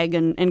 Ag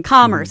and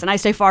commerce. And I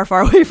stay far,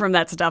 far away from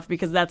that stuff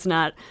because that's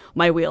not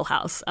my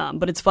wheelhouse.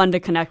 But it's fun to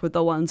connect with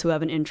the ones who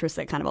have an interest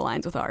that kind of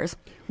aligns with ours.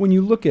 When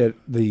you look at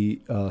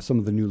some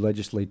of the new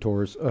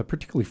legislators,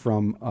 particularly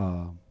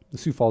from the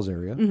Sioux Falls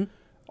area,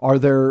 are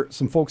there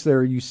some folks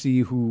there you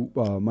see who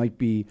might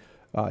be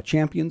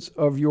champions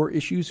of your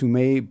issues, who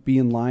may be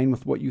in line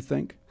with what you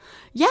think?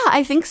 Yeah,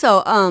 I think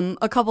so.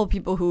 A couple of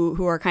people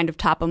who are kind of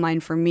top of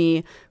mind for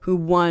me who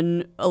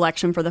won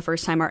election for the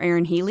first time are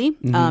Erin Healy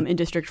in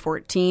District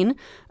 14.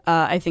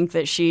 I think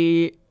that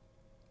she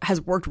has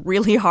worked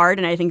really hard,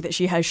 and I think that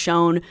she has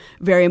shown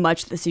very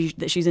much that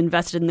she's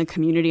invested in the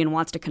community and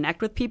wants to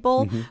connect with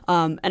people.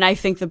 And I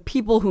think the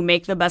people who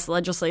make the best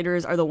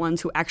legislators are the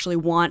ones who actually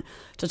want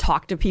to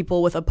talk to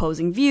people with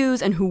opposing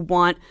views and who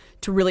want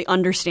to really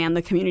understand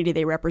the community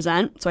they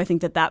represent. So I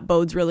think that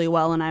bodes really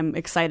well, and I'm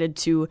excited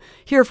to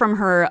hear from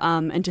her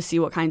and to see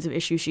what kinds of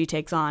issues she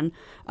takes on.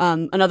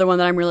 Another one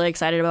that I'm really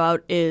excited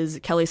about is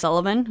Kelly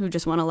Sullivan, who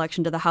just won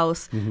election to the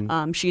House.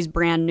 She's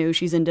brand new.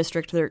 She's in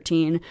District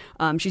 13.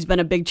 She's been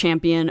a big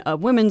champion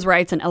of women's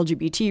rights and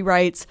LGBT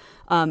rights.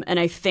 And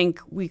I think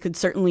we could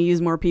certainly use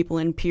more people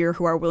in Pierre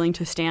who are willing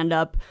to stand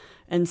up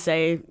and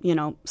say,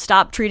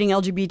 stop treating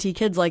LGBT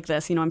kids like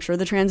this. I'm sure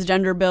the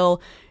transgender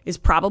bill is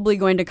probably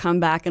going to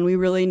come back, and we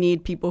really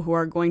need people who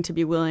are going to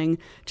be willing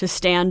to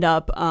stand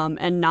up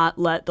and not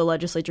let the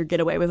legislature get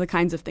away with the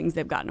kinds of things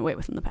they've gotten away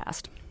with in the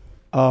past.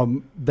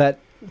 That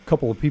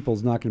couple of people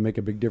is not going to make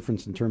a big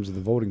difference in terms of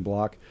the voting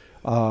block.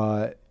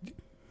 Can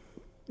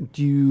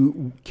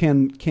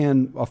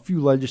a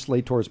few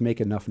legislators make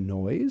enough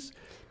noise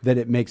that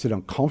it makes it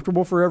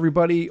uncomfortable for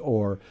everybody?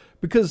 Or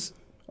because,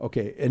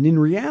 and in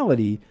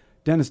reality,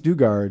 Dennis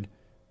Daugaard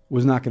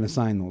was not going to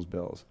sign those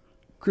bills.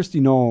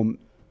 Kristi Noem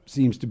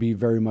seems to be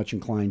very much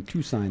inclined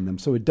to sign them,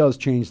 so it does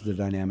change the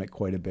dynamic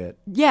quite a bit.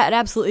 Yeah, it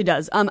absolutely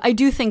does. I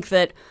do think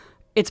that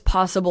it's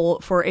possible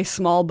for a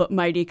small but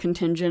mighty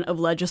contingent of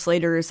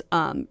legislators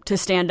to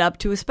stand up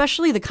to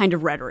especially the kind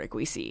of rhetoric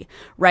we see,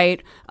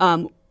 right?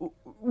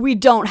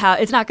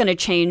 It's not going to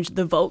change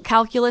the vote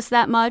calculus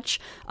that much,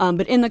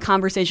 but in the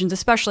conversations,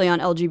 especially on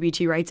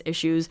LGBT rights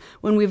issues,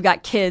 when we've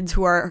got kids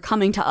who are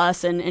coming to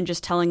us and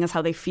just telling us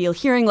how they feel,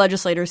 hearing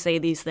legislators say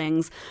these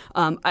things,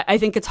 I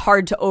think it's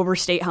hard to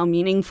overstate how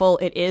meaningful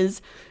it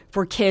is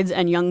for kids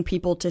and young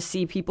people to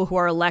see people who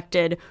are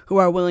elected who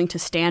are willing to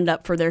stand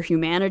up for their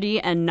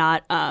humanity and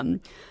not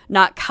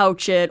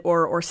couch it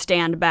or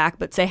stand back,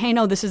 but say, hey,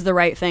 no, this is the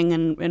right thing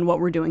and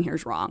what we're doing here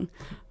is wrong.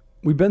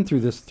 We've been through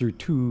this through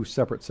 2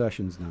 separate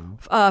sessions now.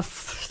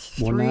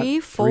 3,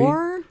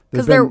 4?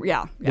 Because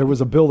there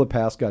was a bill that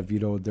passed, got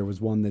vetoed. There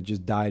was one that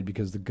just died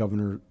because the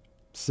governor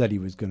said he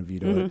was going to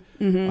veto it.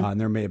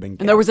 And there may have been...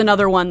 And there was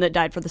another one that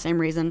died for the same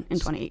reason in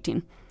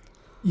 2018.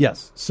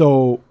 Yes.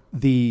 So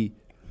do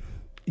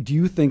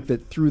you think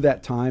that through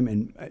that time,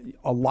 and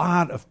a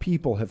lot of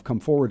people have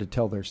come forward to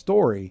tell their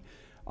story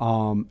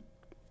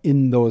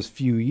in those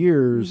few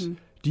years,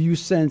 do you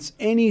sense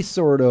any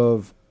sort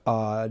of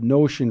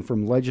notion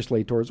from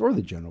legislators or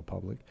the general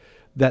public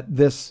that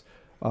this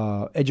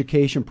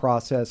education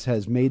process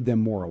has made them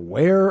more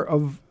aware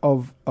of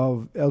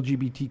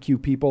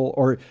LGBTQ people,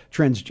 or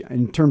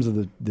in terms of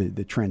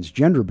the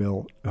transgender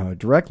bill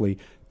directly,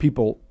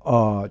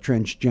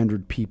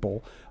 transgendered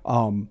people.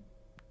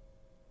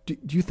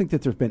 Do you think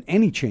that there's been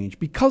any change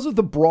because of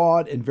the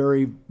broad and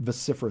very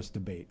vociferous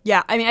debate?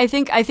 Yeah, I mean, I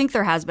think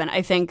there has been.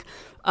 I think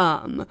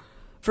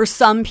for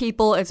some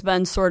people, it's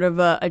been sort of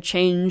a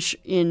change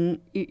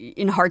in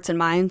hearts and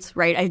minds,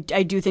 right?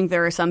 I do think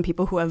there are some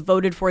people who have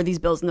voted for these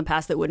bills in the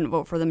past that wouldn't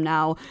vote for them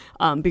now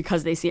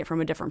because they see it from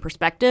a different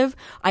perspective.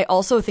 I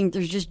also think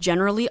there's just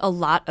generally a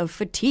lot of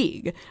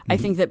fatigue. Mm-hmm. I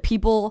think that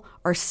people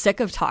are sick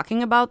of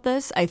talking about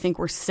this. I think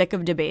we're sick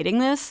of debating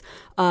this.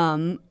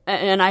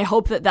 And I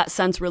hope that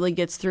sense really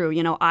gets through.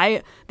 You know,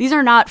 these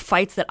are not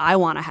fights that I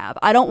want to have.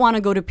 I don't want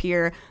to go to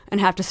Pierre and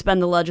have to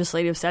spend the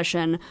legislative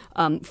session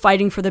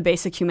fighting for the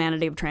basic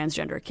humanity of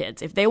transgender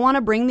kids. If they want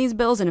to bring these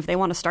bills and if they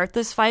want to start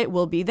this fight,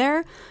 we'll be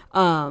there.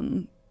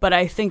 But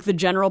I think the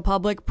general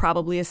public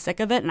probably is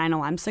sick of it, and I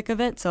know I'm sick of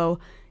it. So,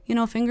 you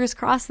know, fingers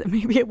crossed that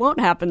maybe it won't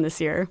happen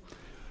this year.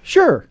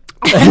 Sure.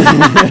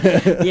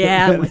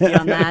 Yeah, I'm with you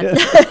on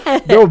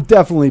that. There'll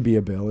definitely be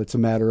a bill. It's a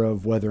matter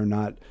of whether or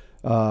not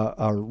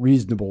our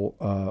reasonable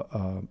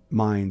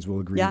minds will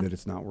agree that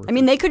it's not worth it. I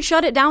mean, they could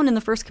shut it down in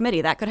the first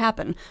committee. That could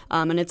happen.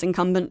 And it's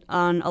incumbent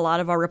on a lot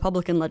of our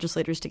Republican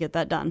legislators to get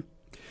that done.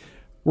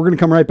 We're going to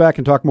come right back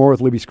and talk more with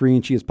Libby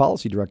Screen. She is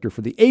policy director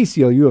for the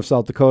ACLU of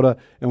South Dakota,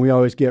 and we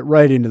always get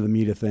right into the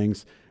meat of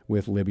things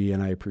with Libby,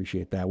 and I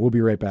appreciate that. We'll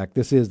be right back.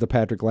 This is the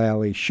Patrick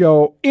Lally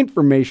Show,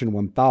 Information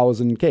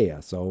 1000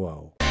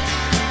 KSOO.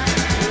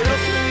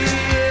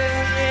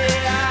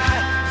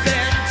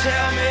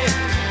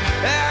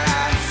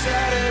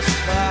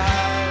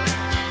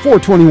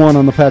 421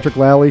 on the Patrick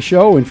Lally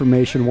Show,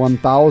 Information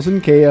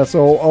 1000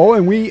 KSOO,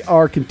 and we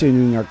are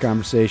continuing our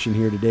conversation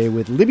here today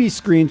with Libby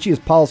Screen. She is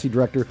policy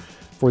director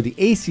for the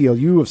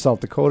ACLU of South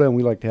Dakota, and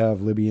we like to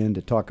have Libby in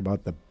to talk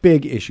about the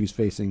big issues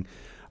facing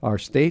our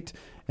state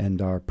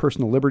and our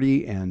personal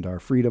liberty and our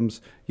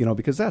freedoms, you know,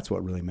 because that's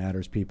what really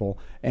matters, people.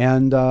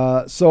 And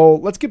so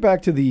let's get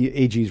back to the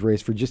AG's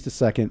race for just a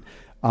second.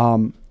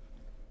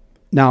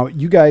 Now,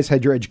 you guys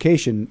had your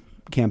education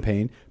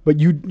campaign, but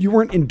you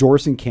weren't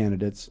endorsing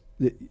candidates.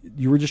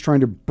 You were just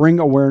trying to bring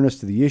awareness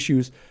to the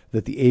issues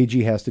that the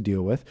AG has to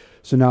deal with.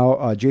 So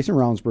now Jason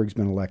Ravnsborg's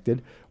been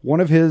elected. One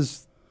of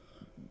his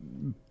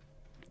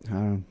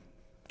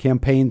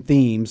campaign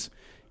themes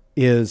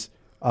is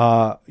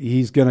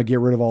he's going to get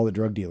rid of all the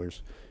drug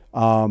dealers.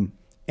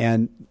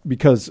 And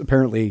because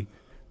apparently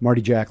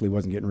Marty Jackley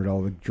wasn't getting rid of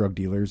all the drug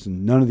dealers,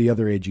 and none of the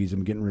other AGs have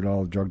been getting rid of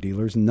all the drug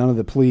dealers, and none of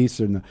the police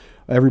and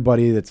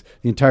everybody that's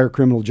the entire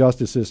criminal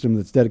justice system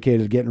that's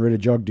dedicated to getting rid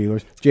of drug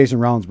dealers. Jason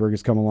Ravnsborg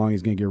has come along.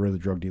 He's going to get rid of the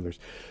drug dealers.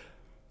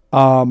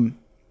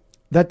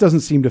 That doesn't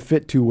seem to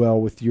fit too well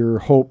with your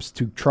hopes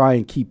to try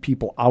and keep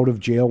people out of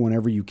jail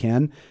whenever you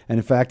can. And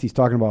in fact, he's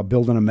talking about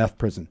building a meth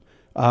prison.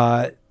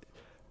 How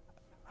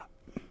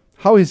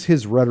is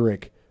his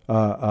rhetoric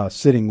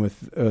sitting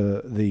with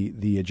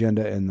the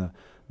agenda and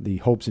the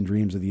hopes and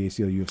dreams of the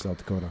ACLU of South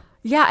Dakota?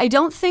 Yeah, I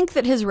don't think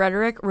that his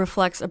rhetoric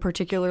reflects a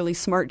particularly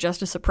smart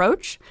justice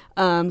approach.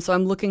 So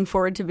I'm looking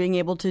forward to being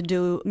able to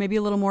do maybe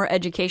a little more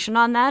education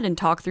on that and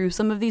talk through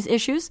some of these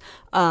issues.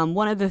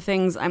 One of the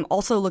things I'm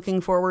also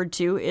looking forward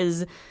to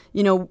is,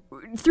 you know,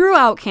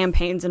 throughout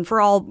campaigns and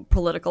for all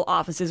political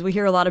offices, we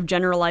hear a lot of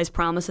generalized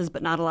promises,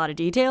 but not a lot of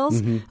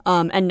details.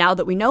 Mm-hmm. And now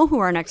that we know who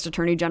our next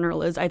attorney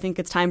general is, I think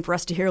it's time for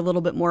us to hear a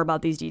little bit more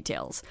about these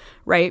details,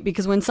 right?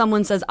 Because when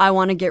someone says, I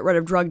want to get rid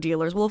of drug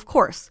dealers, well, of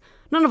course,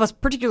 none of us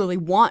particularly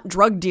want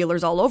drug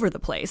dealers all over the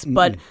place,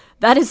 but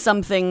that is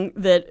something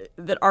that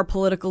our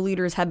political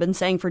leaders have been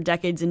saying for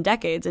decades and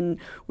decades, and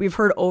we've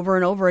heard over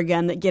and over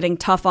again that getting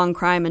tough on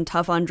crime and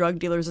tough on drug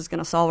dealers is going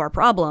to solve our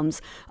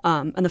problems,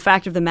 and the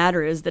fact of the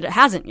matter is that it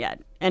hasn't yet.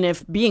 And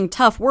if being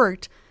tough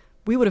worked,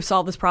 we would have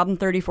solved this problem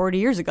 30, 40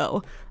 years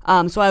ago.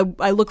 So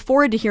I look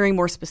forward to hearing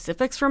more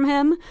specifics from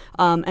him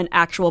and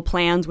actual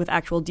plans with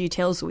actual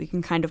details so we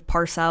can kind of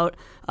parse out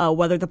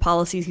whether the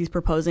policies he's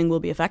proposing will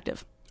be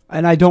effective.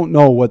 And I don't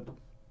know what,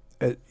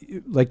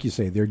 like you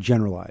say, they're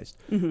generalized.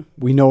 Mm-hmm.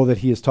 We know that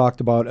he has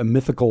talked about a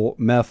mythical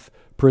meth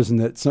prison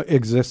that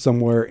exists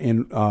somewhere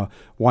in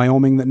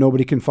Wyoming that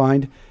nobody can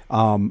find,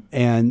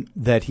 and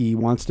that he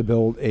wants to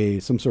build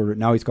some sort of,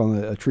 now he's calling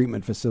it a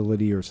treatment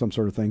facility or some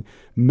sort of thing,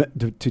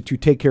 to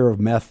take care of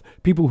meth,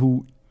 people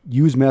who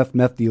use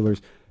meth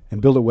dealers,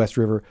 and build at West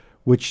River,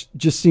 which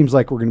just seems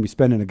like we're going to be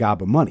spending a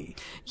gob of money.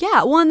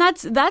 Yeah, well, and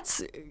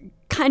that's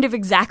kind of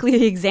exactly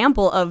the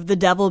example of the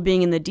devil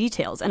being in the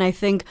details. And I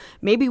think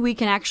maybe we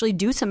can actually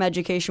do some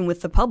education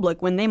with the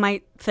public when they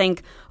might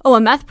think, oh,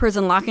 a meth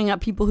prison locking up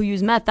people who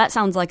use meth, that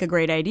sounds like a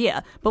great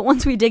idea. But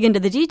once we dig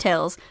into the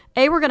details,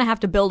 we're going to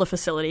have to build a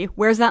facility.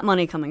 Where's that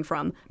money coming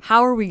from?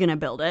 How are we going to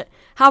build it?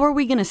 How are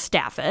we going to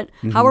staff it?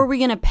 Mm-hmm. How are we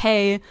going to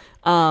pay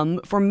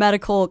for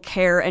medical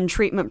care and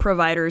treatment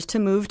providers to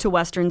move to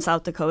Western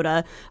South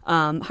Dakota.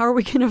 How are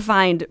we going to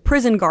find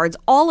prison guards?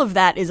 All of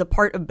that is a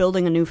part of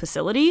building a new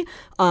facility,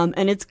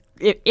 and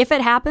if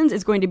it happens,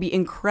 it's going to be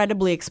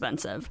incredibly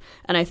expensive.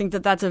 And I think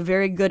that that's a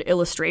very good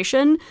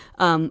illustration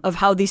of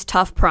how these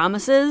tough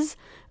promises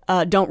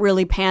don't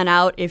really pan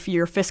out if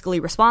you're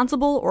fiscally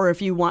responsible or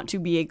if you want to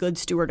be a good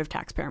steward of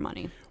taxpayer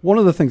money. One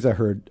of the things I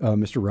heard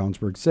Mr.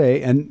 Ravnsborg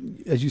say,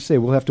 and as you say,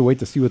 we'll have to wait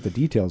to see what the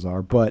details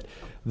are, but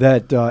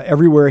that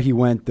everywhere he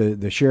went,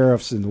 the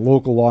sheriffs and the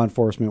local law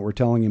enforcement were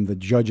telling him the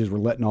judges were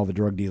letting all the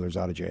drug dealers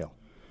out of jail.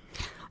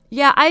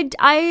 Yeah,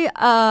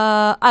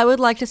 I would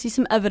like to see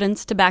some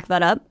evidence to back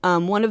that up.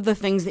 One of the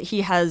things that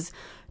he has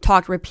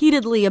talked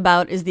repeatedly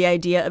about is the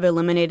idea of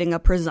eliminating a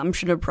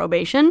presumption of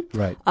probation,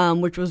 right?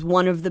 Which was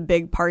one of the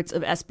big parts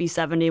of SB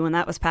 70 when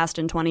that was passed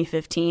in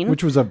 2015.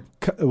 Which was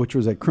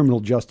a criminal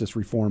justice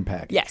reform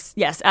package.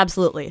 Yes,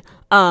 absolutely.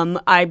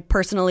 I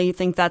personally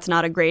think that's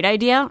not a great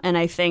idea, and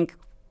I think,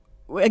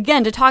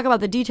 again, to talk about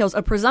the details,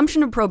 a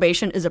presumption of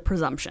probation is a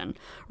presumption,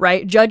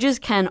 right? Judges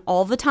can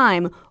all the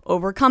time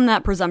overcome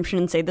that presumption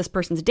and say this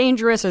person's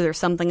dangerous or there's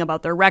something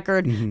about their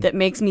record that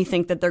makes me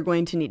think that they're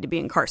going to need to be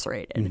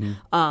incarcerated.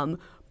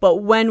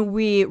 But when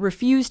we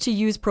refuse to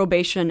use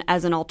probation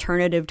as an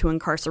alternative to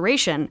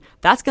incarceration,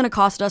 that's going to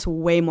cost us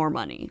way more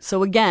money.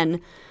 So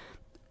again,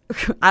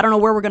 I don't know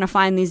where we're going to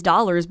find these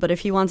dollars, but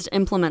if he wants to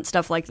implement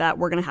stuff like that,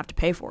 we're going to have to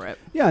pay for it.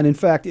 Yeah, and in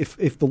fact,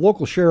 if the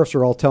local sheriffs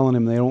are all telling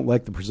him they don't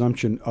like the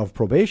presumption of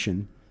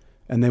probation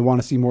and they want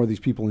to see more of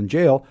these people in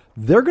jail,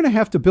 they're going to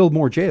have to build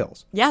more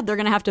jails. Yeah, they're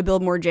going to have to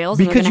build more jails.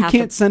 Because you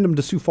can't send them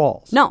to Sioux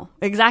Falls. No,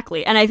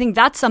 exactly. And I think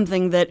that's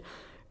something that,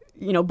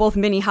 you know, both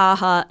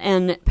Minnehaha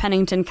and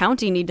Pennington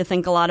County need to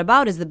think a lot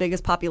about as the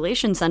biggest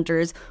population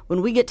centers.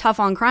 When we get tough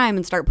on crime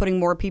and start putting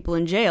more people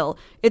in jail,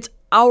 it's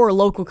our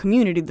local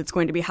community that's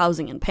going to be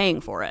housing and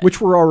paying for it.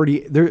 Which we're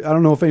already there. I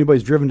don't know if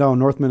anybody's driven down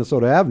North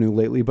Minnesota Avenue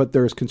lately, but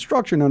there's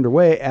construction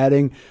underway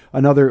adding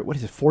another,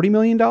 $40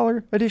 million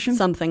addition?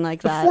 Something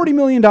like that. A $40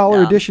 million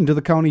addition to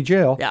the county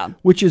jail,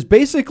 which is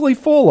basically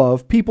full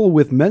of people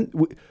with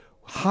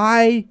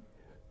high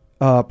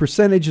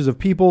percentages of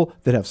people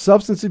that have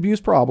substance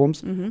abuse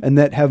problems and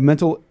that have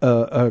mental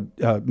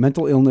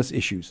illness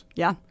issues.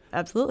 Yeah,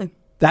 absolutely.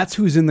 That's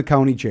who's in the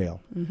county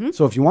jail.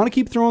 So if you want to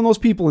keep throwing those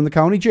people in the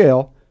county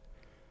jail,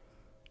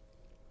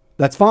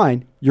 that's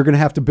fine. You're going to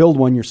have to build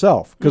one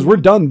yourself because we're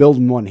done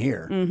building one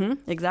here.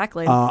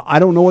 Exactly. I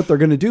don't know what they're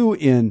going to do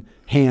in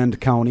Hand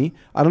County.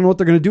 I don't know what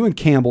they're going to do in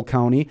Campbell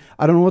County.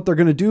 I don't know what they're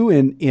going to do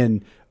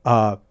in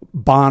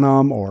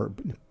Bonham, or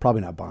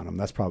probably not Bonham.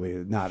 That's probably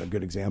not a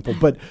good example.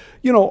 But,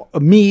 you know,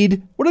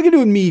 Meade. What are they going to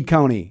do in Meade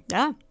County?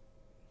 Yeah.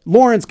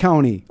 Lawrence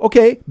County.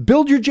 Okay,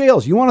 build your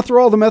jails. You want to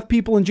throw all the meth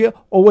people in jail?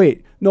 Oh,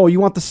 wait. No, you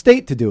want the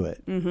state to do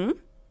it.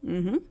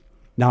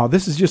 Now,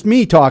 this is just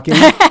me talking.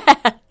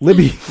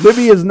 Libby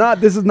is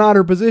not, this is not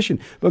her position.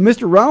 But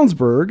Mr.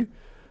 Ravnsborg,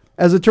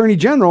 as Attorney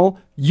General,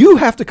 you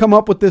have to come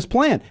up with this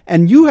plan.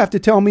 And you have to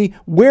tell me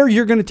where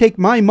you're going to take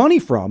my money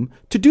from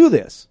to do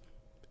this.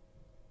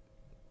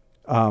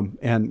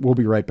 And we'll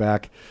be right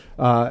back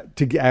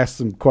to ask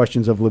some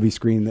questions of Libby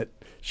Screen that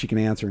she can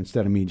answer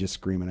instead of me just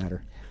screaming at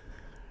her.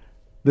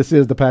 This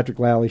is the Patrick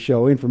Lally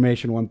Show,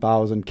 Information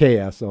 1000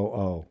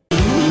 KSOO.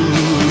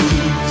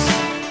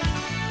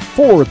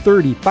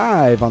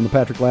 4:35 on the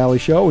Patrick Lally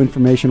Show,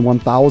 Information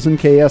 1000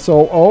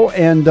 KSOO.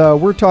 And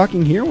we're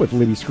talking here with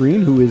Libby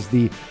Screen, who is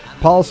the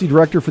Policy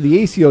Director for the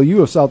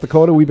ACLU of South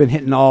Dakota. We've been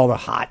hitting all the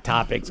hot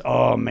topics.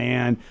 Oh,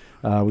 man.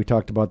 We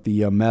talked about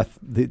the meth,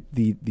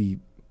 the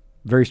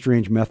very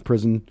strange meth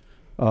prison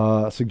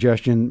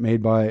suggestion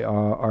made by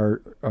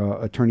our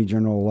Attorney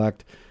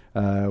General-elect.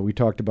 We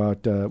talked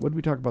about, what did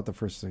we talk about the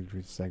first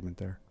segment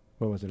there?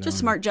 What was it? Just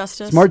smart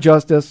justice. Smart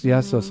justice,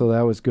 yes. So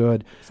that was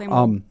good.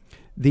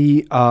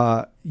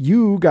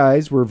 You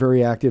guys were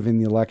very active in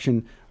the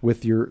election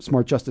with your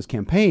Smart Justice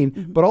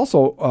campaign, but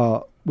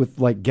also with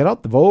like Get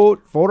Out the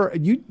Vote, voter.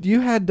 You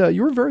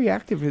were very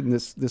active in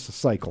this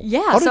cycle.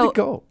 Yeah. How did it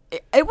go?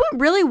 It went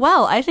really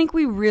well. I think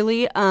we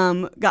really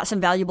got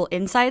some valuable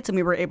insights, and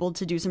we were able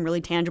to do some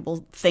really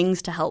tangible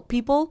things to help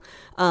people.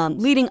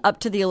 Leading up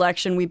to the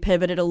election, we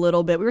pivoted a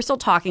little bit. We were still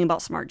talking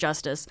about smart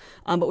justice,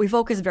 but we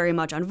focused very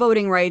much on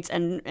voting rights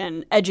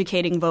and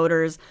educating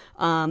voters.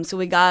 So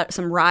we got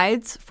some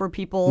rides for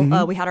people.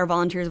 We had our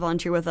volunteers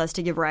volunteer with us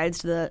to give rides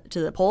to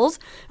the polls.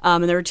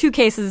 And there were two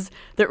cases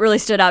that really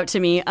stood out to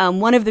me.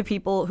 One of the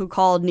people who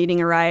called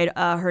needing a ride,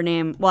 her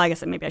name, well, I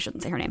guess maybe I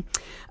shouldn't say her name.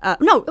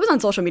 No, it was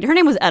on social media. Her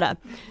name was Etta.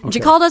 And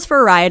she called us for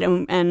a ride,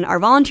 and our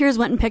volunteers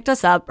went and picked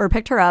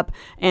her up,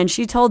 and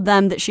she told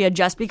them that she had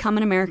just become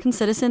an American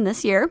citizen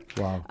this year.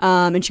 Wow.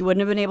 And she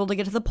wouldn't have been able to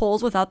get to the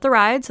polls without the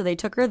ride, so they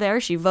took her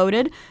there. She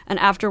voted, and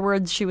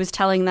afterwards she was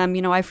telling them,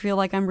 I feel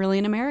like I'm really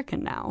an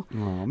American now. Oh,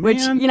 man. Which,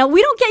 we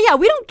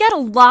don't get a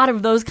lot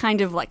of those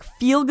kind of like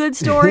feel-good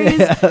stories.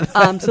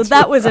 So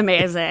that was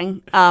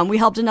amazing. We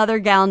helped another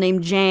gal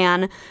named Jan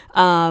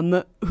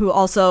on, who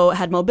also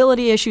had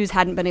mobility issues,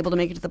 hadn't been able to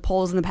make it to the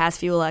polls in the past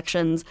few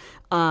elections.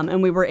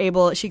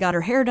 And she got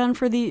her hair done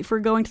for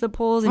going to the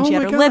polls, and she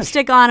had her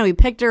lipstick on, and we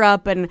picked her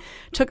up and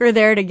took her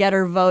there to get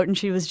her vote, and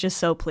she was just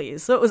so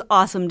pleased. So it was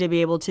awesome to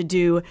be able to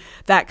do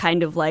that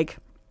kind of like,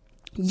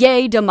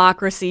 yay,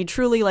 democracy,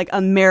 truly like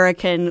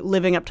American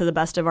living up to the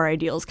best of our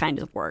ideals kind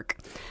of work.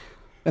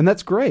 And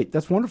that's great.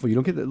 That's wonderful. You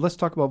don't get that. Let's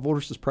talk about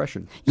voter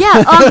suppression. Yeah,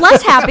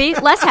 less happy.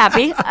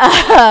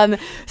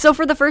 So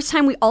for the first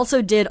time, we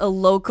also did a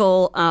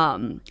local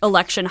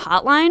election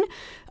hotline.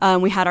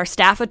 We had our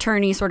staff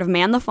attorney sort of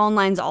man the phone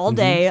lines all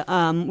day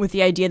with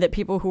the idea that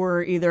people who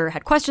were either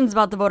had questions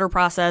about the voter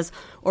process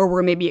or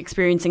were maybe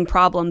experiencing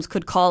problems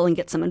could call and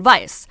get some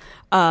advice.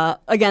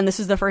 Again, this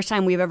is the first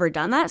time we've ever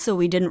done that, so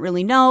we didn't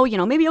really know.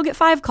 Maybe you'll get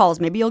 5 calls,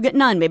 maybe you'll get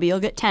none, maybe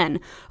you'll get 10.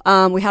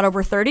 We had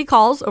over 30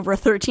 calls over a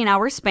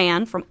 13-hour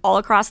span from all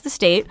across the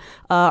state.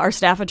 Our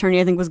staff attorney,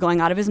 I think, was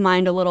going out of his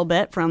mind a little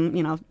bit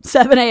from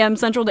 7 a.m.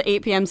 Central to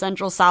 8 p.m.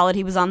 Central. Solid,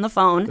 he was on the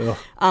phone.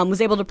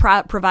 Was able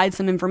to provide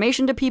some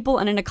information to people,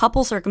 and in a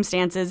couple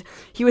circumstances,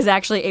 he was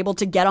actually able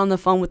to get on the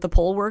phone with the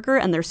poll worker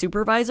and their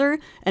supervisor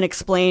and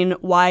explain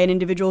why an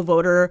individual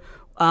voter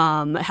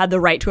had the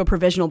right to a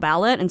provisional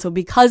ballot. And so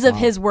because of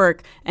his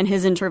work and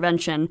his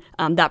intervention,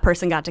 that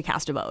person got to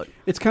cast a vote.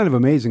 It's kind of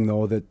amazing,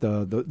 though, that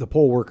the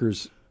poll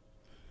workers,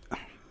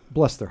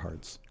 bless their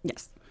hearts,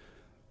 yes,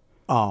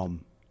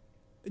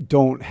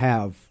 don't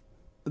have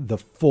the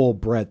full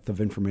breadth of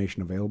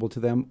information available to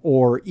them,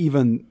 or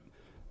even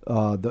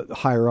the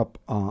higher up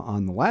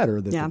on the ladder,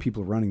 that the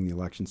people running the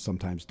elections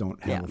sometimes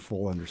don't have a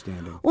full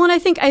understanding. Well, and I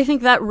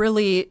think that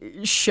really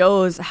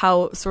shows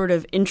how sort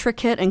of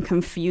intricate and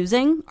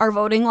confusing our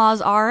voting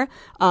laws are,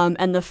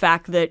 and the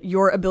fact that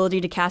your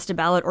ability to cast a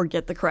ballot or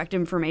get the correct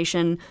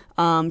information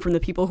from the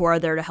people who are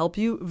there to help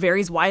you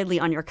varies widely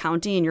on your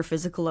county and your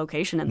physical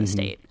location in the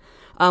state.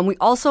 We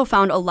also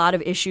found a lot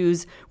of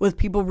issues with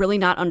people really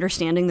not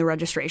understanding the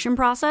registration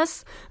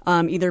process,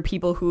 either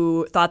people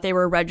who thought they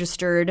were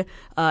registered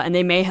and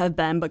they may have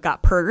been but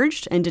got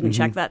purged and didn't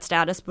check that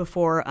status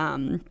before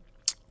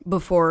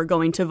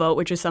going to vote,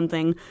 which is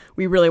something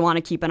we really want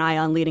to keep an eye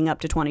on leading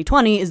up to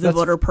 2020, is the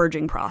voter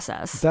purging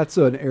process. That's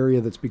an area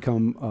that's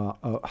become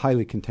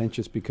highly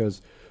contentious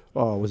because,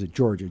 was it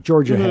Georgia?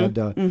 Georgia had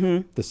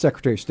the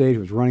Secretary of State who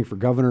was running for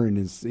governor and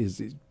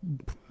is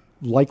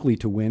likely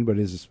to win, but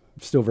is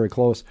still very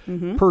close,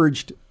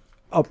 purged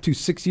up to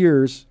 6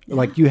 years.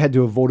 Like, you had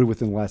to have voted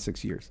within the last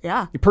 6 years.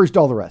 Yeah. You purged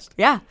all the rest.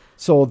 Yeah.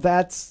 So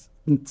that's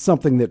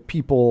something that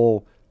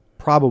people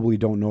probably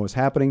don't know is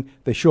happening.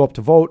 They show up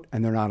to vote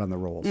and they're not on the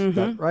rolls.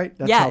 Right?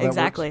 That's how that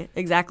exactly. works?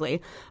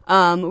 Exactly.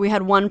 We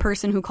had one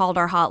person who called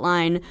our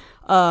hotline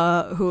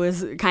who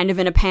was kind of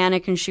in a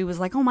panic, and she was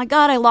like, oh my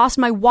God, I lost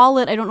my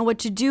wallet. I don't know what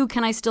to do.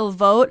 Can I still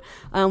vote?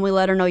 We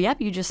let her know, yep,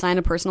 you just sign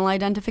a personal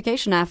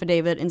identification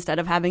affidavit instead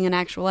of having an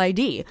actual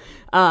ID.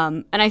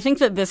 And I think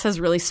that this has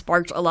really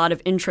sparked a lot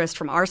of interest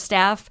from our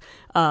staff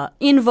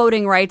in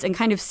voting rights and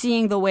kind of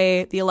seeing the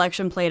way the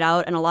election played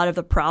out, and a lot of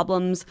the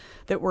problems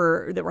that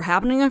were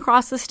happening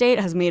across the state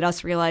has made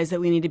us realize that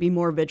we need to be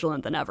more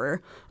vigilant than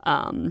ever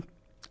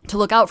to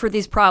look out for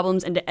these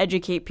problems and to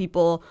educate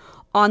people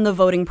on the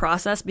voting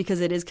process, because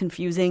it is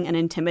confusing and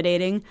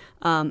intimidating,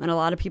 and a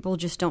lot of people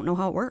just don't know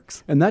how it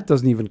works. And that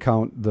doesn't even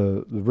count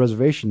the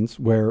reservations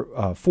where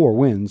 4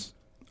 wins,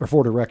 or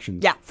 4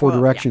 Directions. Yeah. 4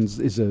 Directions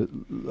is a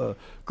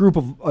group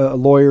of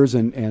lawyers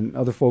and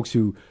other folks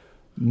who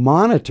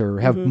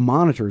have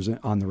monitors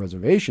on the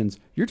reservations.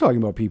 You're talking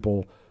about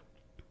people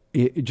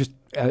just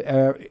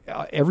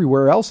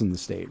everywhere else in the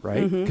state,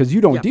 right? Because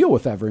you don't deal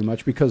with that very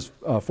much because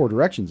 4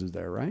 Directions is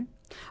there, right?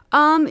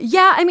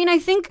 Yeah, I mean, I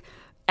think,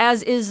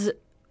 as is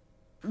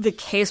the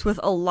case with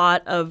a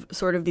lot of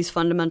sort of these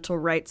fundamental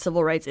rights,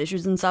 civil rights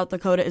issues in South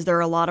Dakota, is there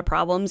are a lot of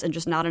problems and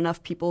just not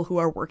enough people who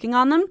are working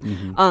on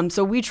them.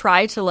 So we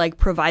try to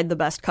provide the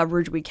best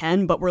coverage we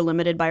can, but we're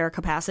limited by our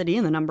capacity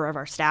and the number of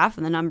our staff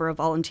and the number of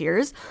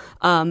volunteers.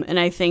 And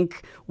I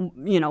think,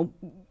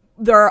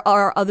 there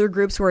are other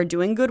groups who are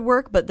doing good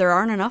work, but there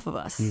aren't enough of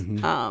us.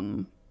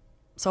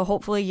 So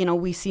hopefully,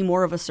 we see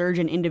more of a surge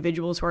in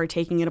individuals who are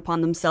taking it upon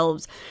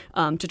themselves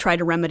to try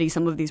to remedy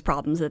some of these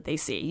problems that they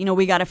see.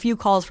 We got a few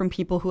calls from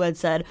people who had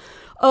said,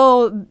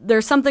 oh,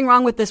 there's something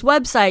wrong with this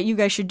website. You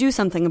guys should do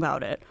something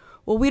about it.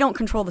 Well, we don't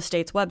control the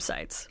state's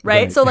websites,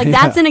 right? So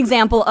that's an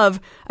example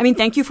of,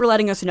 thank you for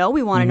letting us know.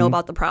 We want to know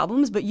about the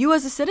problems, but you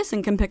as a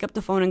citizen can pick up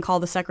the phone and call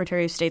the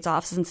Secretary of State's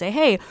office and say,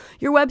 hey,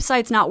 your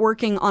website's not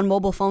working on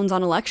mobile phones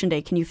on Election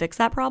Day. Can you fix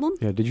that problem?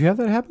 Yeah. Did you have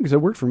that happen? Because it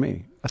worked for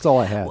me. That's all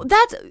I had.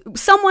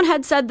 Someone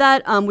had said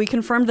that. We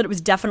confirmed that it was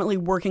definitely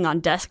working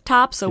on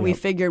desktop, so we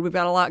figured we've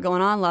got a lot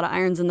going on, a lot of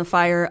irons in the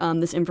fire.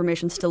 This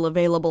information's still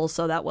available,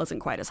 so that wasn't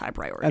quite as high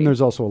priority. And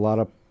there's also a lot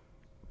of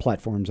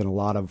platforms and a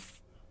lot of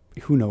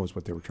who knows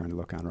what they were trying to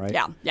look on, right?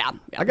 Yeah.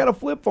 I got a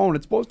flip phone.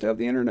 It's supposed to have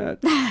the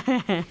internet.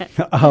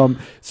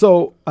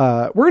 So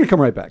we're going to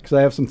come right back because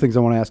I have some things I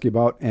want to ask you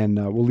about, and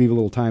we'll leave a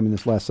little time in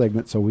this last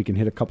segment so we can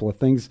hit a couple of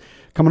things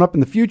coming up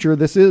in the future.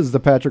 This is the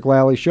Patrick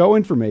Lally Show,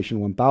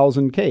 Information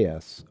 1000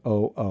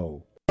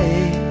 KSOO.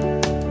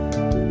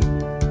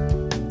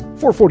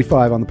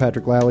 445 on the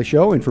Patrick Lally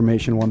Show,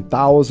 Information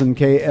 1000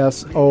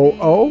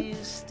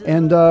 KSOO.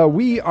 And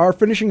we are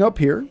finishing up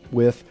here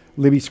with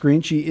Libby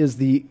Screen. She is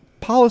the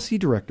Policy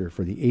Director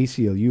for the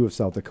ACLU of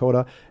South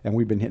Dakota, and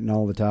we've been hitting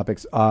all the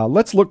topics.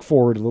 Let's look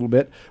forward a little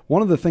bit.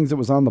 One of the things that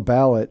was on the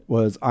ballot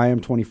was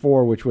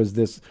IM-24, which was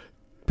this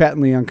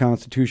patently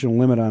unconstitutional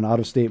limit on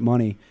out-of-state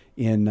money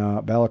in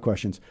ballot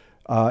questions.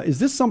 Is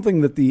this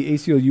something that the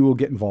ACLU will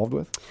get involved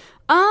with?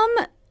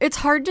 It's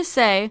hard to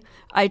say.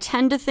 I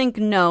tend to think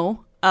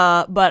no.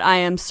 But I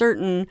am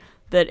certain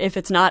that if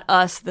it's not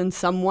us, then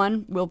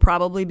someone will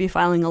probably be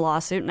filing a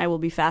lawsuit, and I will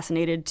be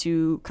fascinated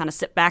to kind of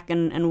sit back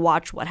and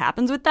watch what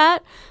happens with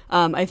that.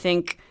 I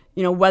think,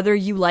 whether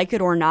you like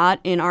it or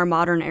not, in our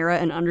modern era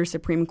and under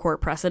Supreme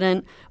Court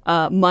precedent,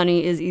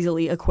 money is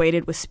easily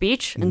equated with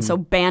speech. Mm-hmm. And so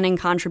banning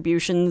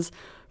contributions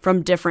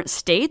from different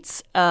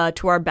states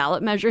to our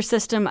ballot measure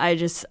system,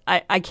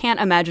 I can't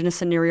imagine a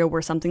scenario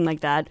where something like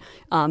that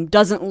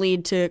doesn't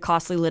lead to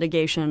costly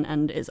litigation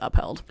and is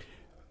upheld.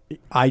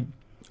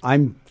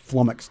 I'm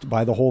flummoxed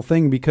by the whole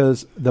thing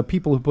because the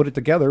people who put it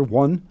together,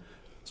 one,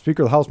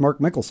 Speaker of the House Mark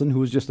Mickelson, who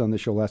was just on the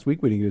show last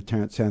week, we didn't get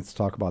a chance to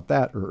talk about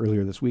that, or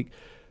earlier this week,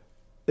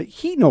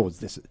 he knows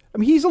this. I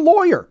mean, he's a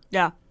lawyer.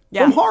 Yeah.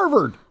 From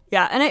Harvard.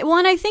 Yeah, and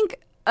I think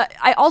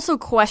I also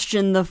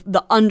question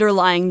the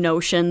underlying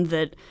notion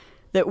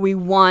that we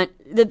want,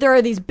 that there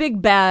are these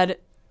big bad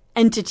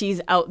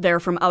entities out there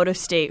from out of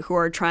state who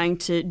are trying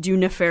to do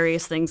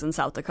nefarious things in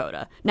South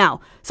Dakota.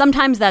 Now,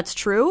 sometimes that's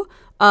true,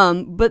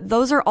 but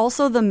those are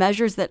also the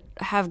measures that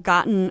have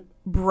gotten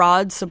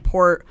broad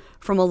support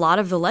from a lot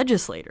of the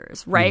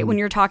legislators, right? Mm-hmm. When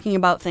you're talking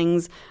about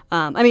things,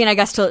 I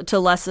guess to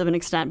less of an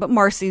extent, but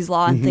Marcy's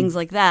Law and things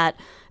like that.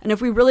 And if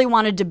we really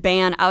wanted to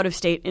ban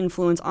out-of-state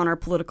influence on our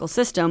political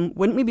system,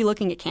 wouldn't we be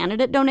looking at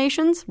candidate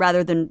donations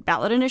rather than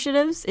ballot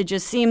initiatives? It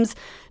just seems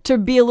to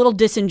be a little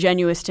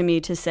disingenuous to me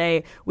to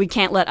say we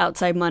can't let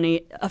outside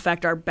money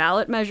affect our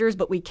ballot measures,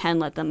 but we can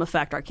let them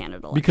affect our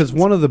candidate elections. Because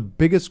one of the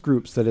biggest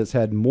groups that has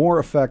had more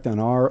effect on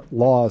our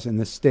laws in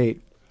this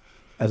state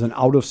as an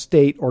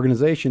out-of-state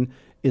organization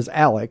is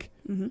ALEC,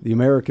 the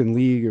American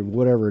League or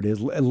whatever it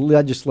is,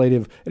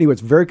 legislative. Anyway,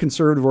 it's a very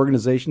conservative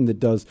organization that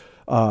does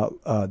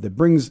that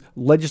brings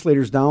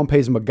legislators down,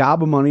 pays them a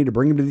gob of money to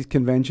bring them to these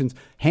conventions,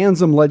 hands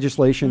them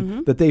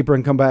legislation that they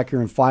come back here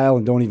and file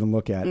and don't even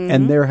look at.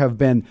 And there have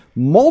been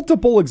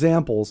multiple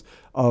examples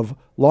of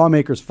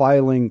lawmakers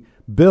filing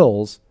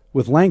bills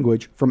with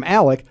language from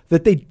ALEC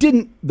that they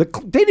didn't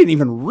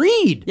even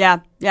read.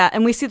 Yeah,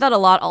 and we see that a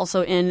lot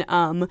also in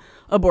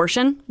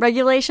abortion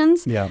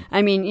regulations. Yeah.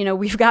 I mean,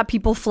 we've got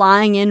people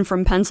flying in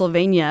from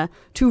Pennsylvania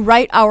to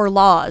write our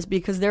laws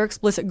because their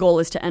explicit goal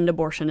is to end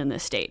abortion in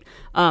this state.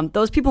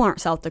 Those people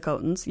aren't South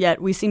Dakotans,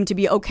 yet we seem to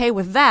be okay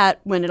with that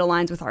when it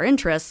aligns with our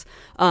interests,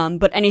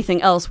 but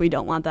anything else, we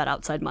don't want that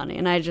outside money.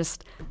 And I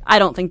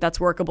don't think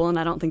that's workable, and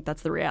I don't think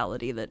that's the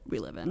reality that we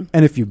live in.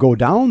 And if you go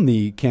down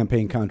the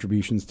campaign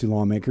contributions to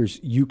lawmakers,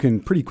 you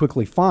can pretty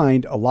quickly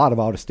find a lot of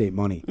out-of-state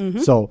money.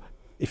 So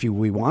if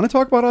we want to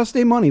talk about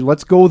out-of-state money,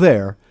 let's go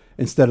there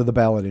instead of the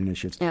ballot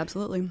initiatives.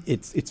 Absolutely.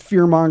 It's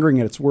fear-mongering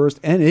at its worst,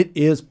 and it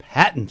is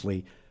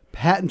patently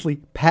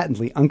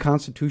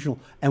unconstitutional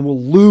and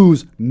will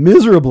lose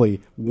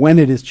miserably when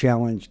it is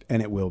challenged,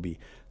 and it will be.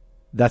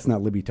 That's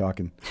not Libby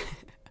talking.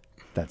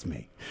 That's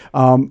me.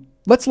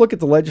 Let's look at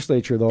the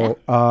legislature, though.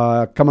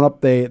 Coming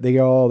up, they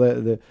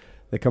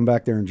come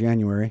back there in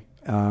January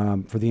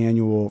for the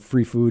annual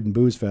Free Food and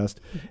Booze Fest.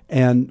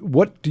 And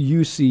what do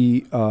you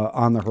see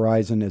on the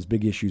horizon as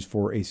big issues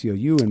for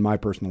ACLU and my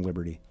personal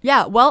liberty?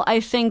 Yeah, well, I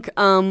think,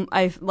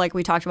 like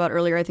we talked about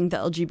earlier, I think the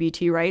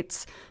LGBT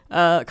rights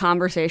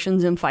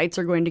conversations and fights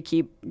are going to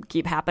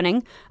keep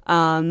happening.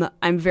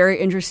 I'm very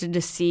interested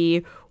to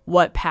see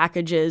what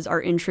packages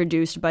are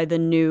introduced by the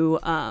new,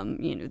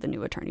 the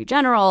new Attorney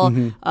General,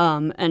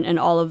 and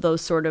all of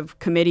those sort of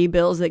committee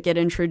bills that get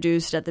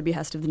introduced at the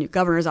behest of the new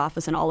governor's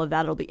office and all of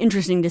that. It'll be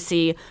interesting to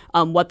see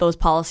what those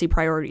policy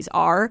priorities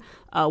are.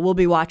 We'll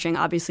be watching,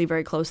 obviously,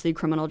 very closely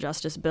criminal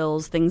justice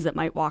bills, things that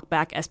might walk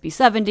back SB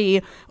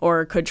 70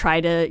 or could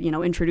try to,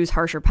 introduce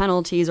harsher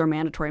penalties or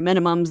mandatory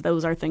minimums.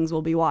 Those are things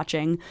we'll be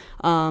watching.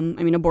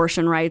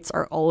 Abortion rights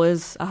are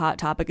always a hot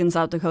topic in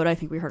South Dakota. I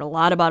think we heard a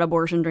lot about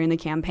abortion during the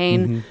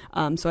campaign.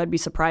 So I'd be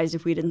surprised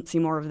if we didn't see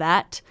more of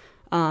that.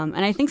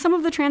 And I think some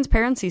of the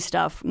transparency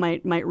stuff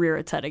might rear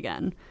its head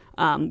again.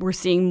 We're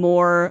seeing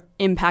more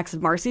impacts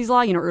of Marcy's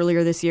Law.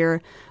 Earlier this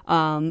year,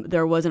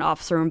 there was an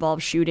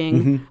officer-involved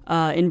shooting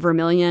in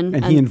Vermilion.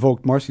 And he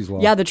invoked Marcy's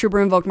Law. Yeah, the trooper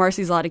invoked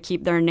Marcy's Law to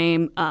keep their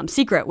name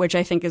secret, which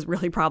I think is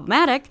really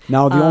problematic.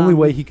 Now, the only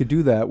way he could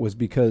do that was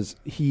because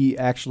he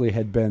actually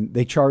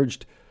they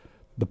charged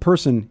the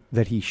person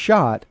that he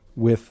shot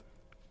with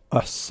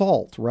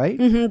assault, right?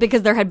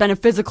 Because there had been a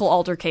physical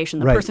altercation.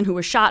 The person who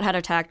was shot had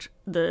attacked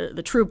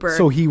the trooper.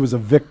 So he was a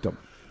victim.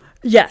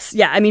 Yes.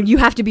 Yeah. You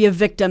have to be a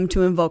victim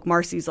to invoke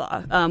Marcy's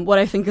Law. What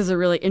I think is a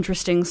really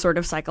interesting sort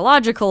of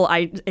psychological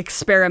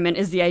experiment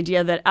is the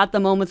idea that at the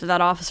moment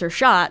that officer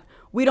shot,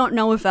 we don't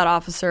know if that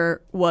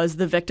officer was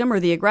the victim or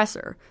the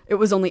aggressor. It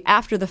was only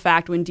after the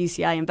fact, when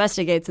DCI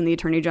investigates and the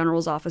Attorney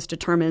General's office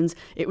determines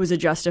it was a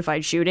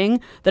justified shooting,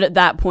 that at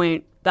that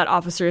point that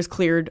officer is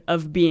cleared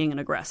of being an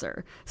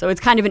aggressor. So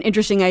it's kind of an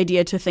interesting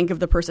idea to think of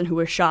the person who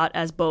was shot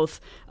as both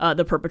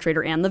the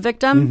perpetrator and the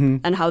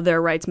victim, and how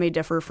their rights may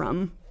differ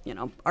from,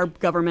 our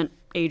government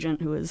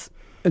agent who is...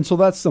 And so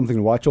that's something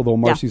to watch, although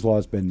Marsy's Law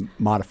has been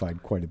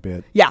modified quite a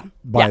bit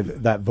by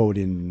that vote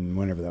in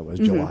whenever that was,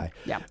 July.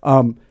 Yeah.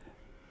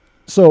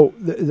 So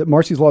the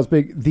Marsy's Law is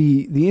big.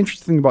 The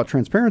interesting thing about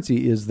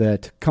transparency is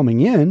that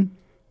coming in,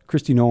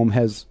 Kristi Noem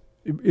has,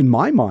 in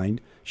my mind,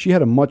 she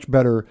had a much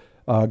better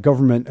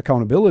government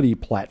accountability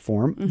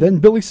platform than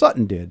Billy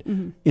Sutton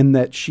did, in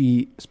that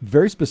she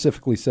very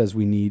specifically says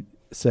we need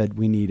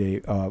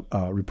a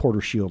reporter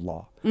shield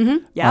law.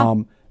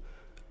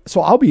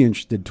 So I'll be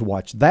interested to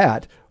watch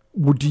that.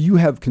 Do you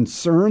have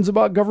concerns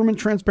about government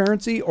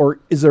transparency,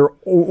 or is there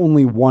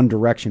only one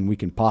direction we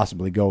can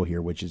possibly go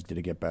here, which is, did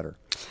it get better?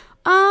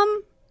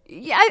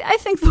 Yeah, I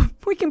think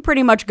we can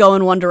pretty much go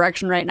in one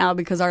direction right now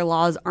because our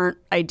laws aren't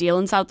ideal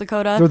in South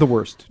Dakota. They're the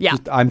worst. Yeah.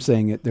 I'm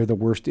saying it. They're the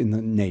worst in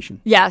the nation.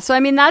 Yeah. So, I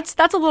mean, that's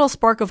a little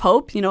spark of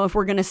hope. If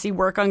we're going to see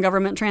work on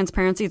government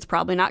transparency, it's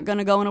probably not going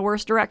to go in a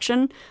worse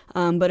direction.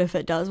 But if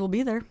it does, we'll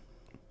be there.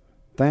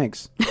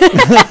 Thanks.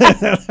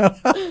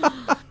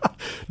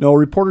 No,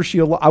 reporter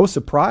shield. I was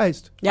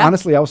surprised. Yeah.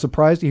 Honestly, I was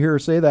surprised to hear her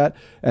say that.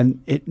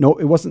 And it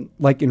wasn't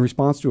like in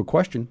response to a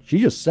question. She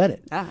just said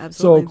it. Yeah,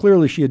 absolutely. So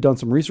clearly she had done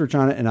some research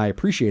on it, and I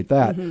appreciate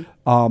that.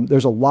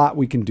 There's a lot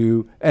we can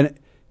do. And,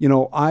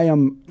 I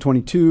am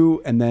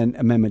 22, and then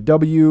Amendment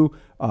W,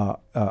 a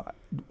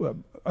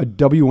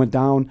W went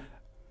down.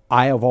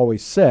 I have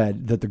always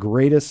said that the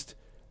greatest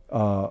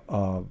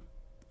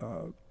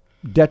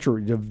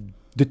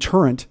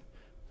deterrent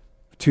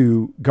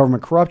to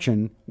government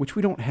corruption, which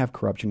we don't have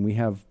corruption, we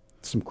have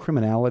some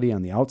criminality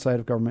on the outside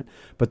of government,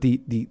 but the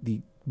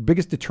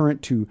biggest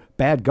deterrent to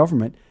bad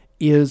government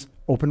is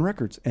open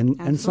records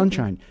and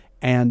sunshine.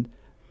 And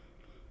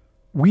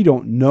we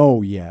don't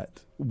know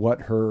yet what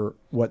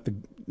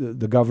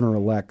the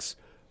governor-elect's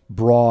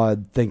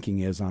broad thinking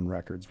is on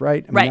records,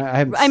 right? I mean, I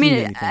haven't seen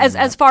anything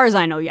as far as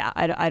I know,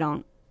 I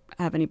don't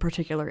have any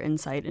particular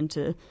insight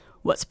into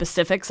what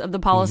specifics of the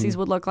policies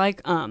would look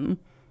like.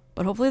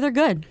 But hopefully they're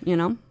good,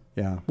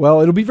 Yeah.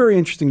 Well, it'll be very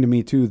interesting to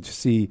me, too, to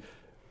see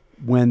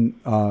when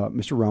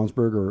Mr.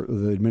 Ravnsborg or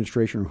the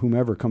administration or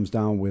whomever comes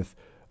down with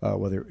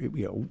whether,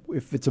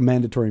 if it's a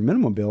mandatory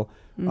minimum bill,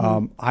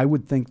 I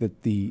would think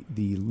that the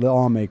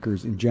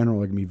lawmakers in general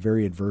are going to be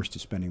very adverse to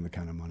spending the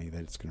kind of money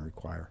that it's going to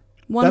require.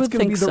 One would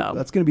think so.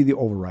 That's going to be the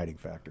overriding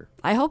factor.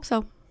 I hope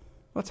so.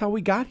 That's how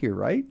we got here,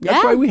 right? Yeah.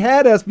 That's why we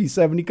had SB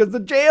 70, because the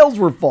jails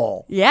were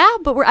full. Yeah,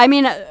 but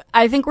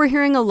I think we're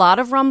hearing a lot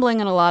of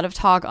rumbling and a lot of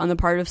talk on the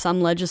part of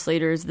some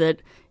legislators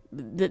that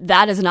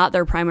is not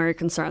their primary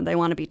concern. They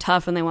want to be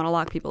tough, and they want to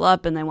lock people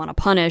up, and they want to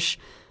punish.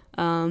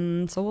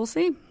 So we'll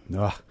see.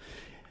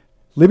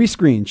 Libby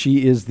Screen,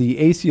 she is the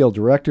ACL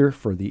director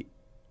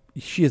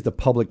she is the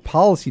public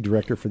policy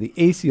director for the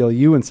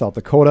ACLU in South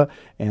Dakota,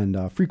 and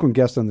a frequent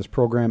guest on this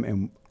program.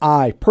 And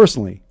I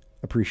personally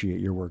appreciate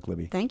your work,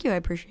 Libby. Thank you. I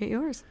appreciate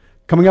yours.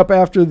 Coming up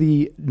after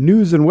the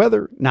news and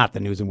weather, not the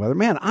news and weather,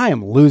 man, I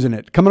am losing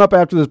it. Coming up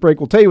after this break,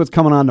 we'll tell you what's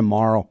coming on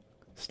tomorrow.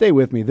 Stay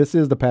with me. This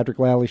is the Patrick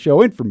Lally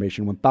Show,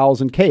 Information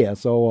 1000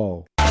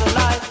 KSOO.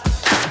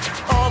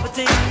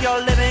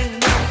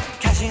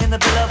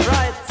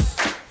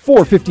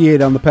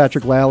 4:58 on the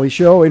Patrick Lally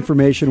Show,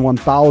 Information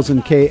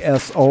 1000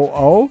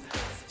 KSOO.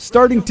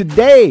 Starting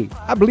today,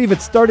 I believe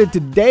it started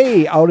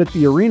today out at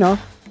the arena,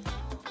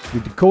 the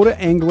Dakota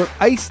Angler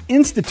Ice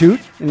Institute,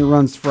 and it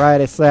runs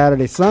Friday,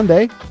 Saturday,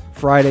 Sunday.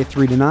 Friday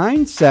 3 to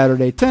 9,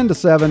 Saturday 10 to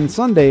 7,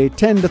 Sunday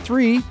 10 to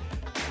 3.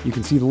 You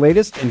can see the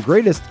latest and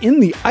greatest in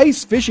the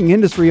ice fishing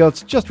industry.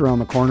 It's just around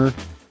the corner.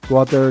 Go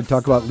out there and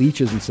talk about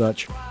leeches and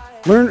such.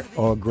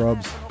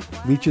 Grubs.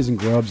 Leeches and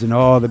grubs and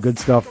all the good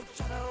stuff.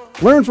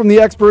 Learn from the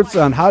experts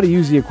on how to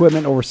use the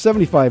equipment. Over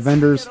 75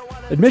 vendors.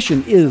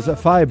 Admission is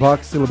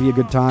 $5. It'll be a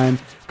good time.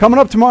 Coming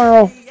up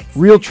tomorrow,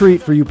 real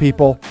treat for you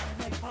people.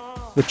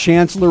 The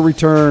Chancellor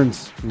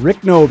returns.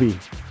 Rick Noby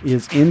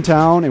is in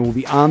town and will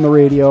be on the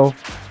radio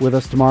with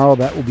us tomorrow.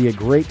 That will be a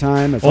great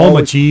time.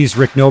 My geez,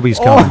 Rick Noby's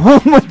coming.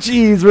 Oh, my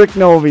geez, Rick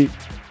Noby.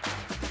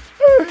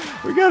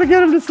 We got to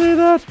get him to say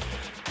that.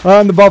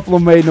 On the Buffalo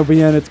Maiden will be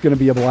in. It's going to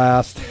be a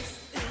blast.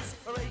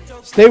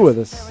 Stay with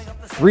us.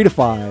 3 to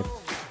 5.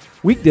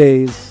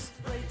 Weekdays,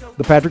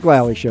 The Patrick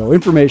Lally Show.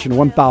 Information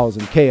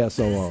 1000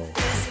 KSOO.